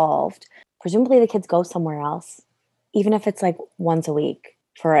are involved, presumably the kids go somewhere else, even if it's like once a week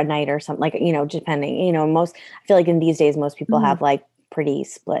for a night or something, like, depending, I feel like in these days, most people Mhm. have like pretty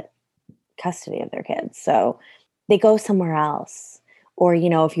split custody of their kids. So they go somewhere else. Or,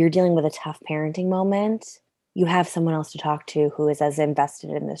 if you're dealing with a tough parenting moment, you have someone else to talk to who is as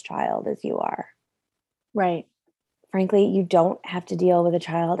invested in this child as you are. Right. Frankly, you don't have to deal with a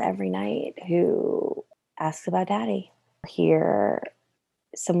child every night who asks about daddy. Hear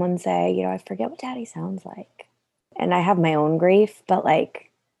someone say, I forget what daddy sounds like. And I have my own grief, but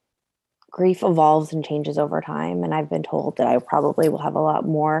like grief evolves and changes over time. And I've been told that I probably will have a lot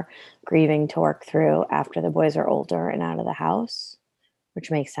more grieving to work through after the boys are older and out of the house,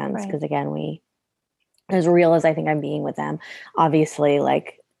 which makes sense Right. because, again, as real as I think I'm being with them, obviously,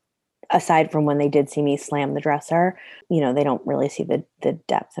 like, aside from when they did see me slam the dresser, they don't really see the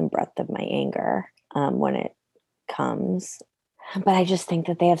depth and breadth of my anger when it comes. But I just think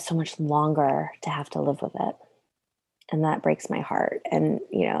that they have so much longer to have to live with it. And that breaks my heart. And,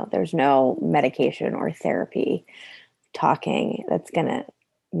 there's no medication or therapy talking that's going to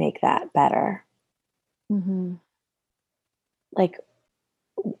make that better. Mm-hmm. Like,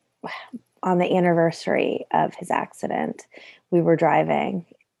 on the anniversary of his accident, we were driving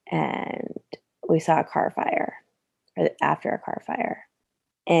and we saw a car fire, or after a car fire.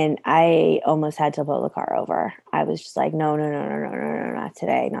 And I almost had to pull the car over. I was just like, no, no, no, no, no, no, no, not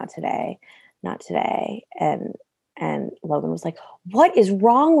today, not today, not today. And Logan was like, what is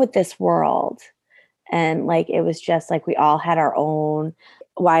wrong with this world? And like, it was just like, we all had our own,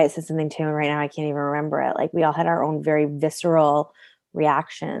 Wyatt said something too, and right now I can't even remember it. Like, we all had our own very visceral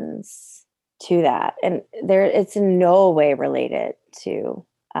reactions to that. And it's in no way related to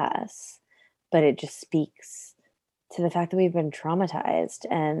us, but it just speaks to the fact that we've been traumatized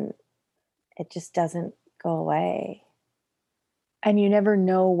and it just doesn't go away. And you never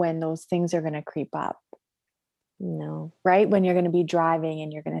know when those things are going to creep up. No. Right? When you're going to be driving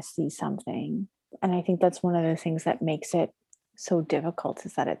and you're going to see something. And I think that's one of the things that makes it so difficult,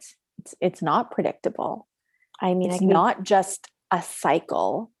 is that it's not predictable. I mean, it's not just a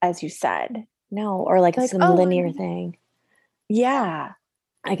cycle, as you said. No, or like some linear thing. Yeah.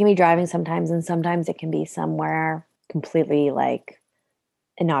 I can be driving sometimes, and sometimes it can be somewhere completely like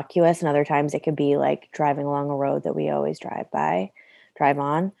innocuous, and other times it could be like driving along a road that we always drive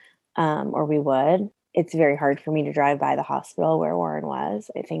on, or we would. It's very hard for me to drive by the hospital where Warren was.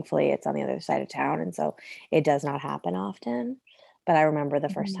 Thankfully, it's on the other side of town, and so it does not happen often. But I remember the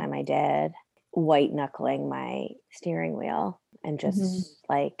first time I did, white knuckling my steering wheel, and just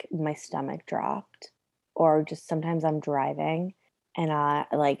like my stomach dropped. Or just sometimes I'm driving and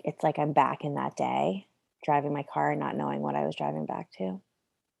it's like I'm back in that day, driving my car and not knowing what I was driving back to.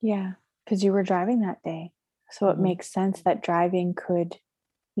 Yeah, because you were driving that day. So it makes sense that driving could,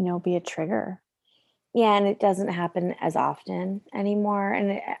 be a trigger. Yeah, and it doesn't happen as often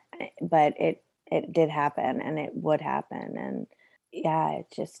anymore. But it did happen, and it would happen. And yeah,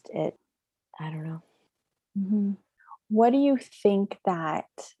 I don't know. Mm-hmm. What do you think that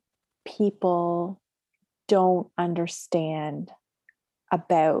people don't understand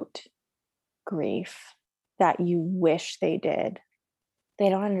about grief that you wish they did? They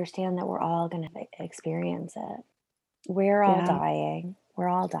don't understand that we're all going to experience it. We're all dying. We're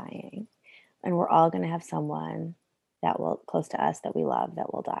all dying. And we're all going to have someone close to us that we love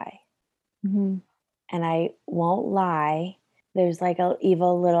that will die. Mm-hmm. And I won't lie, there's like an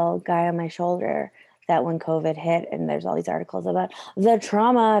evil little guy on my shoulder that when COVID hit and there's all these articles about the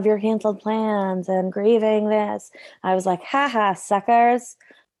trauma of your canceled plans and grieving this, I was like, haha, suckers.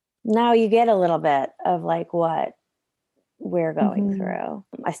 Now you get a little bit of like what we're going through.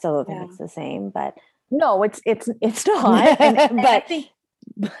 I still don't think it's the same, but no, it's not. And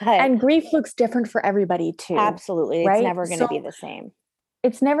but, and grief looks different for everybody too. Absolutely. Right? It's never going to be the same.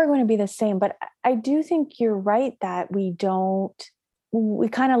 It's never going to be the same. But I do think you're right that we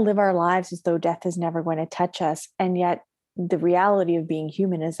kind of live our lives as though death is never going to touch us. And yet the reality of being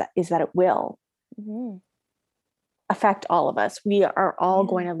human is that it will affect all of us. We are all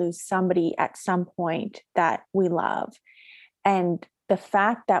going to lose somebody at some point that we love. And the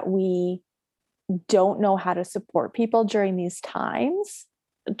fact that we don't know how to support people during these times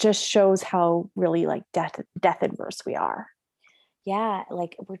just shows how really like death adverse we are. Yeah,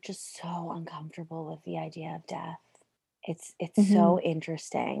 like we're just so uncomfortable with the idea of death. It's so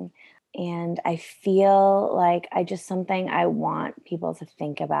interesting. And I feel like something I want people to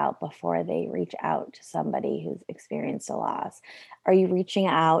think about before they reach out to somebody who's experienced a loss. Are you reaching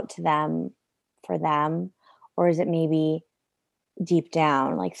out to them for them? Or is it maybe deep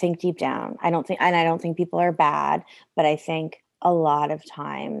down, like think deep down? I don't think people are bad, but I think a lot of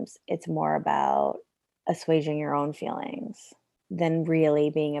times it's more about assuaging your own feelings than really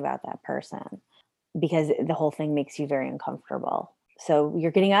being about that person, because the whole thing makes you very uncomfortable. So you're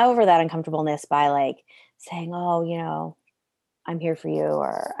getting over that uncomfortableness by like saying, oh, I'm here for you,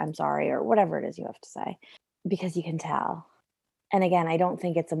 or I'm sorry, or whatever it is you have to say, because you can tell. And again, I don't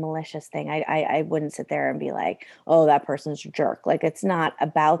think it's a malicious thing. I wouldn't sit there and be like, oh, that person's a jerk. Like, it's not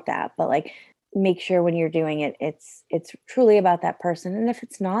about that, but like, make sure when you're doing it, it's truly about that person. And if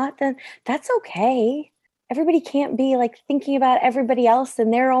it's not, then that's okay. Everybody can't be like thinking about everybody else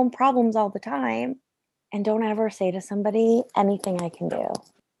and their own problems all the time. And don't ever say to somebody, anything I can do.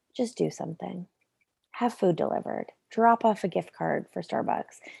 Just do something. Have food delivered. Drop off a gift card for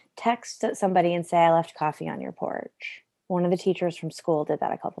Starbucks. Text somebody and say, I left coffee on your porch. One of the teachers from school did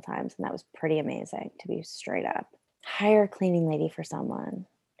that a couple times, and that was pretty amazing, to be straight up. Hire a cleaning lady for someone.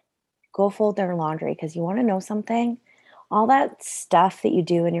 Go fold their laundry, because you want to know something? All that stuff that you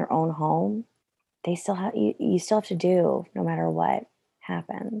do in your own home, you still have to do no matter what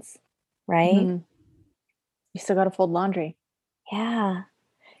happens, right? You still got to fold laundry. Yeah.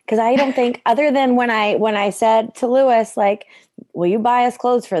 Because I don't think, other than when I said to Lewis, like, will you buy us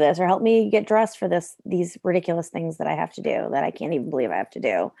clothes for this or help me get dressed for these ridiculous things that I have to do that I can't even believe I have to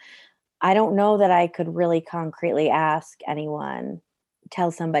do. I don't know that I could really concretely ask anyone,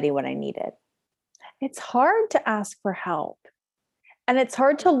 tell somebody what I needed. It's hard to ask for help. And it's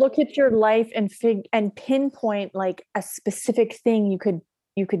hard to look at your life and pinpoint like a specific thing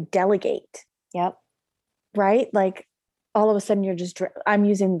you could delegate. Yep. Right? Like all of a sudden you're just, I'm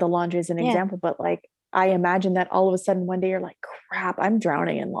using the laundry as an example, but like, I imagine that all of a sudden one day you're like, crap, I'm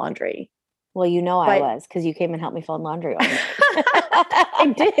drowning in laundry. Well, I was, because you came and helped me fold laundry all night.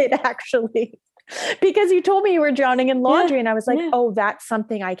 I did actually, because you told me you were drowning in laundry, and I was like, oh, that's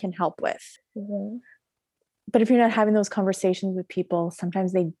something I can help with. Mm-hmm. But if you're not having those conversations with people,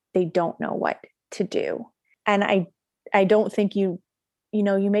 sometimes they don't know what to do. And I don't think you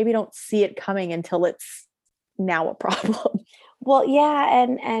maybe don't see it coming until it's now a problem. Well, yeah.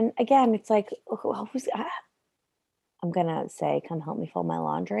 And again, it's like, I'm going to say, come help me fold my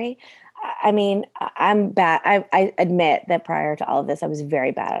laundry. I mean, I'm bad. I admit that prior to all of this, I was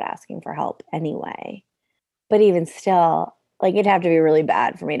very bad at asking for help anyway. But even still, like, it'd have to be really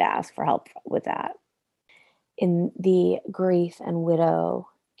bad for me to ask for help with that. In the grief and widow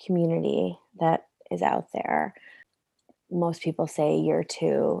community that is out there, most people say year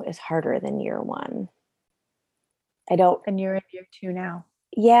 2 is harder than year 1. And you're in year 2 now.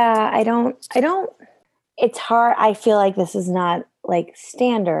 Yeah, I don't, it's hard. I feel like this is not like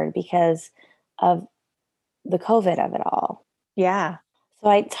standard because of the COVID of it all. Yeah. So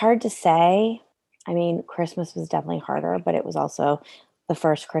it's hard to say. I mean, Christmas was definitely harder, but it was also the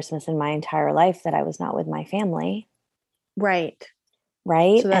first Christmas in my entire life that I was not with my family. Right.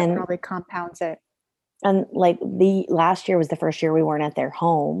 Right. So that probably compounds it. And like the last year was the first year we weren't at their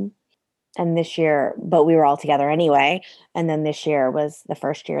home. And this year, but we were all together anyway. And then this year was the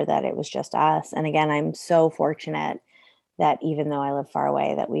first year that it was just us. And again, I'm so fortunate that even though I live far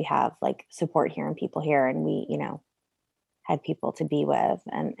away, that we have like support here and people here, and we, had people to be with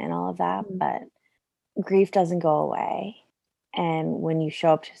and all of that. Mm-hmm. But grief doesn't go away. And when you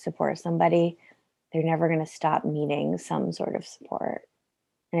show up to support somebody, they're never going to stop needing some sort of support.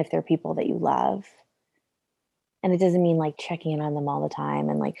 And if they're people that you love, and it doesn't mean like checking in on them all the time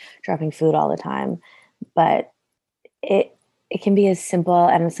and like dropping food all the time, but it can be as simple.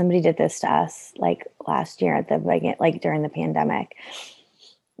 And somebody did this to us like last year at the beginning, like during the pandemic.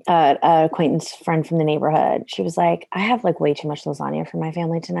 An acquaintance friend from the neighborhood, she was like, I have like way too much lasagna for my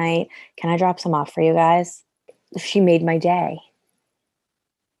family tonight. Can I drop some off for you guys? She made my day.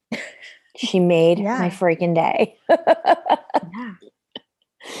 She made my freaking day. Yeah.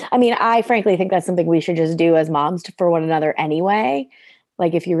 I mean, I frankly think that's something we should just do as moms for one another anyway.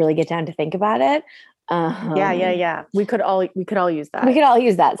 Like if you really get down to think about it. Yeah. We could all use that. We could all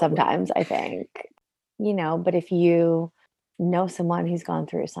use that sometimes, I think. But if you know someone who's gone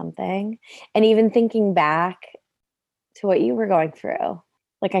through something, and even thinking back to what you were going through,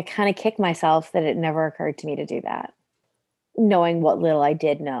 like I kind of kick myself that it never occurred to me to do that, knowing what little I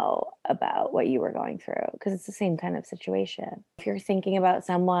did know about what you were going through, because it's the same kind of situation. If you're thinking about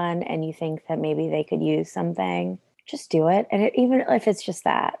someone and you think that maybe they could use something, just do it. And even if it's just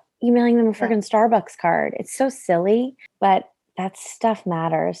that, emailing them a freaking Starbucks card, it's so silly, but that stuff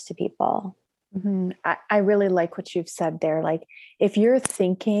matters to people. Mm-hmm. I really like what you've said there. Like if you're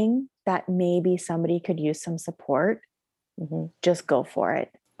thinking that maybe somebody could use some support, just go for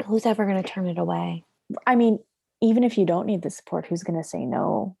it. Who's ever going to turn it away? I mean, even if you don't need the support, who's going to say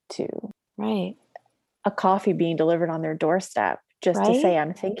no to a coffee being delivered on their doorstep just to say,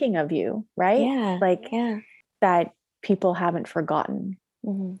 I'm thinking of you, right? Yeah. That people haven't forgotten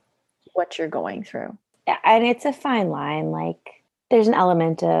what you're going through. And it's a fine line. Like there's an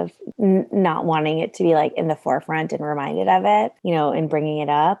element of not wanting it to be like in the forefront and reminded of it, and bringing it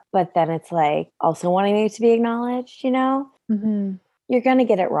up. But then it's like also wanting it to be acknowledged, Mm-hmm. You're going to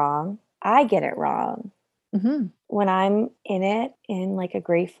get it wrong. I get it wrong. Mm-hmm. When I'm in like a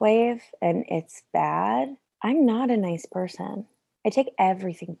grief wave and it's bad, I'm not a nice person. I take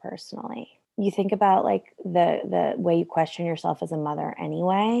everything personally. You think about like the way you question yourself as a mother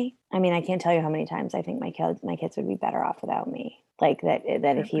anyway. I mean, I can't tell you how many times I think my kids would be better off without me. Like that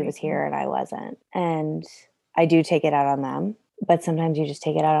if he was here and I wasn't. And I do take it out on them, but sometimes you just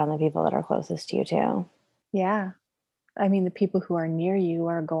take it out on the people that are closest to you too. Yeah. I mean, the people who are near you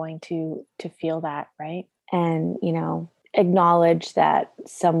are going to feel that, right? And, acknowledge that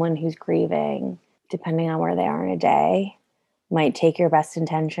someone who's grieving, depending on where they are in a day, might take your best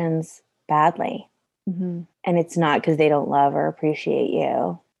intentions badly. Mm-hmm. And it's not because they don't love or appreciate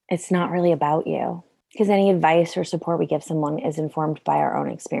you. It's not really about you. Because any advice or support we give someone is informed by our own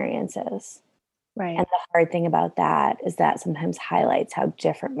experiences. Right. And the hard thing about that is that sometimes highlights how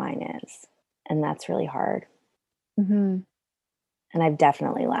different mine is. And that's really hard. Mm-hmm. And I've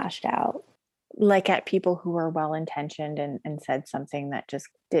definitely lashed out. Like at people who were well-intentioned and said something that just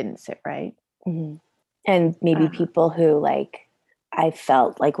didn't sit right. Mm-hmm. And maybe people who like I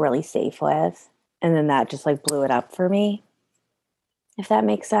felt like really safe with. And then that just like blew it up for me. If that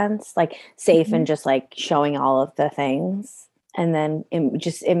makes sense. Like safe and just like showing all of the things. And then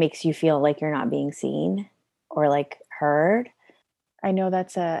it makes you feel like you're not being seen or like heard. I know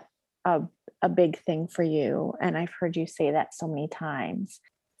that's a big thing for you. And I've heard you say that so many times.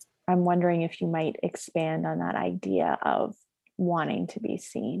 I'm wondering if you might expand on that idea of wanting to be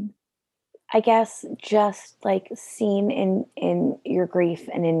seen. I guess just like seen in your grief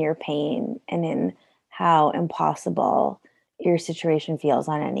and in your pain and in how impossible your situation feels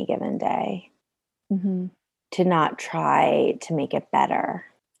on any given day. Mm-hmm. To not try to make it better,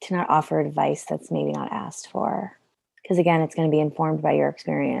 to not offer advice that's maybe not asked for. Because again, it's going to be informed by your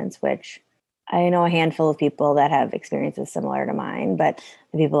experience, which I know a handful of people that have experiences similar to mine, but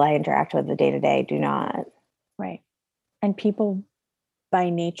the people I interact with the day to day do not. Right. And people by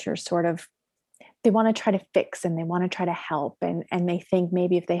nature sort of, they want to try to fix and they want to try to help. And they think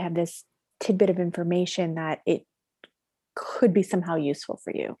maybe if they have this tidbit of information that it could be somehow useful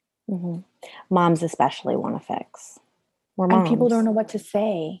for you. Mm-hmm. Moms especially want to fix. We're moms. And people don't know what to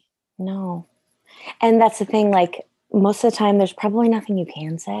say. No. And that's the thing, like most of the time there's probably nothing you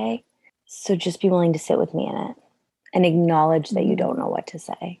can say. So just be willing to sit with me in it and acknowledge that you don't know what to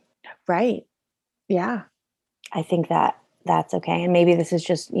say. Right. Yeah. I think that that's okay. And maybe this is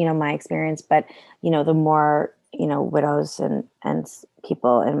just, my experience, but the more, widows and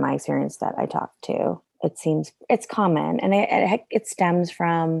people in my experience that I talk to, it seems it's common. And it stems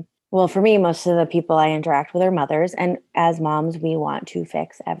from, well, for me, most of the people I interact with are mothers. And as moms, we want to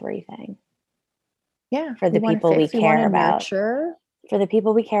fix everything. Yeah. For the people we care about. Nurture. For the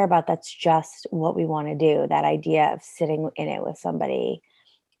people we care about, that's just what we want to do. That idea of sitting in it with somebody,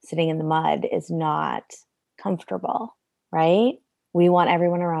 sitting in the mud is not comfortable, right? We want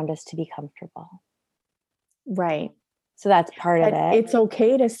everyone around us to be comfortable. Right. So that's part of it. It's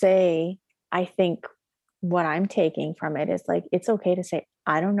okay to say, I think what I'm taking from it is like, it's okay to say,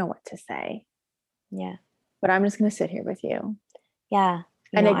 I don't know what to say. Yeah. But I'm just going to sit here with you. Yeah.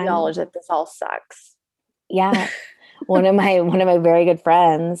 And acknowledge that this all sucks. Yeah. one of my very good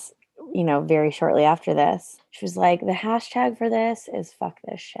friends, very shortly after this, she was like, the hashtag for this is fuck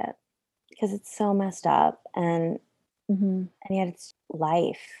this shit. Because it's so messed up and yet it's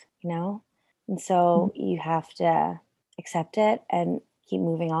life, And so you have to accept it and keep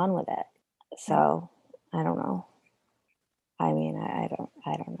moving on with it. So I don't know. I mean, I don't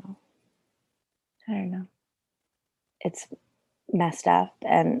know. I don't know. It's messed up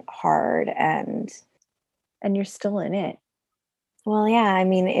and hard and you're still in it. Well, yeah, I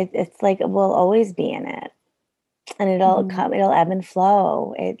mean, it's like we'll always be in it. And it'll ebb and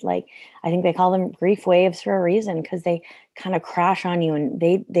flow. I think they call them grief waves for a reason because they kind of crash on you and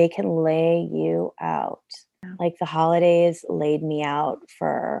they can lay you out. Yeah. Like the holidays laid me out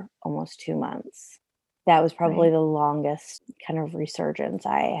for almost 2 months. That was probably the longest kind of resurgence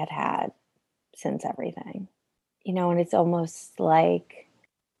I had since everything. And it's almost like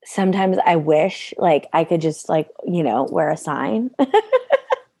sometimes I wish like I could just wear a sign.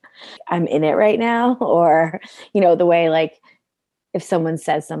 I'm in it right now. Or, the way like if someone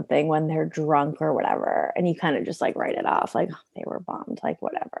says something when they're drunk or whatever, and you kind of just like write it off, like, oh, they were bummed, like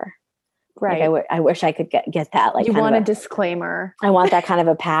whatever. Right. Like, I wish I could get that. Like you want a disclaimer. I want that kind of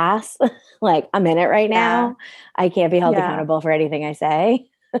a pass. Like I'm in it right now. I can't be held accountable for anything I say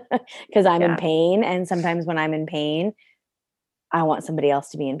because I'm in pain. And sometimes when I'm in pain, I want somebody else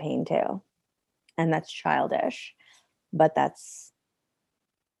to be in pain too. And that's childish, but that's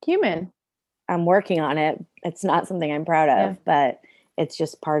human. I'm working on it. It's not something I'm proud of, but it's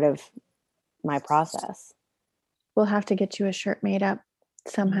just part of my process. We'll have to get you a shirt made up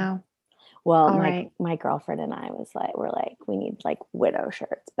somehow. Well, my girlfriend and I we're like, we need like widow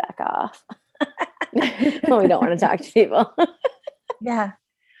shirts, back off. Well, we don't want to talk to people. Yeah.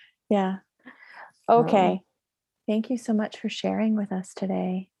 Okay. Thank you so much for sharing with us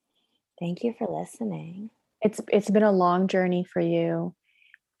today. Thank you for listening. It's been a long journey for you.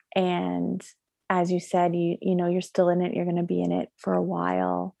 And as you said, you're still in it. You're going to be in it for a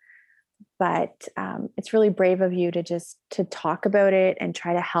while. But it's really brave of you to talk about it and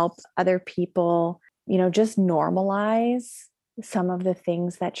try to help other people, just normalize some of the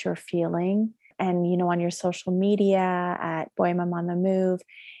things that you're feeling. And, on your social media at Boy Mom on the Move,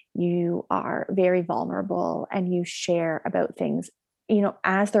 you are very vulnerable and you share about things,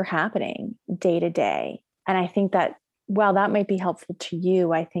 as they're happening day to day. And I think that while that might be helpful to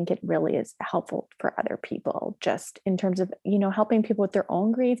you, I think it really is helpful for other people, just in terms of, helping people with their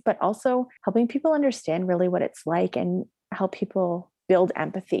own grief, but also helping people understand really what it's like and help people build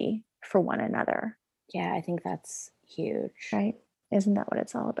empathy for one another. Yeah, I think that's huge. Right? Isn't that what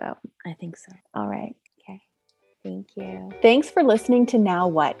it's all about? I think so. All right. Okay. Thank you. Thanks for listening to Now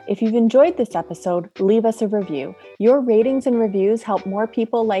What? If you've enjoyed this episode, leave us a review. Your ratings and reviews help more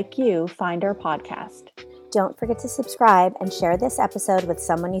people like you find our podcast. Don't forget to subscribe and share this episode with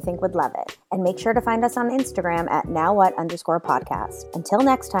someone you think would love it. And make sure to find us on Instagram at nowwhat_podcast. Until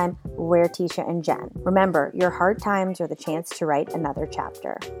next time, we're Tisha and Jen. Remember, your hard times are the chance to write another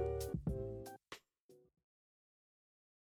chapter.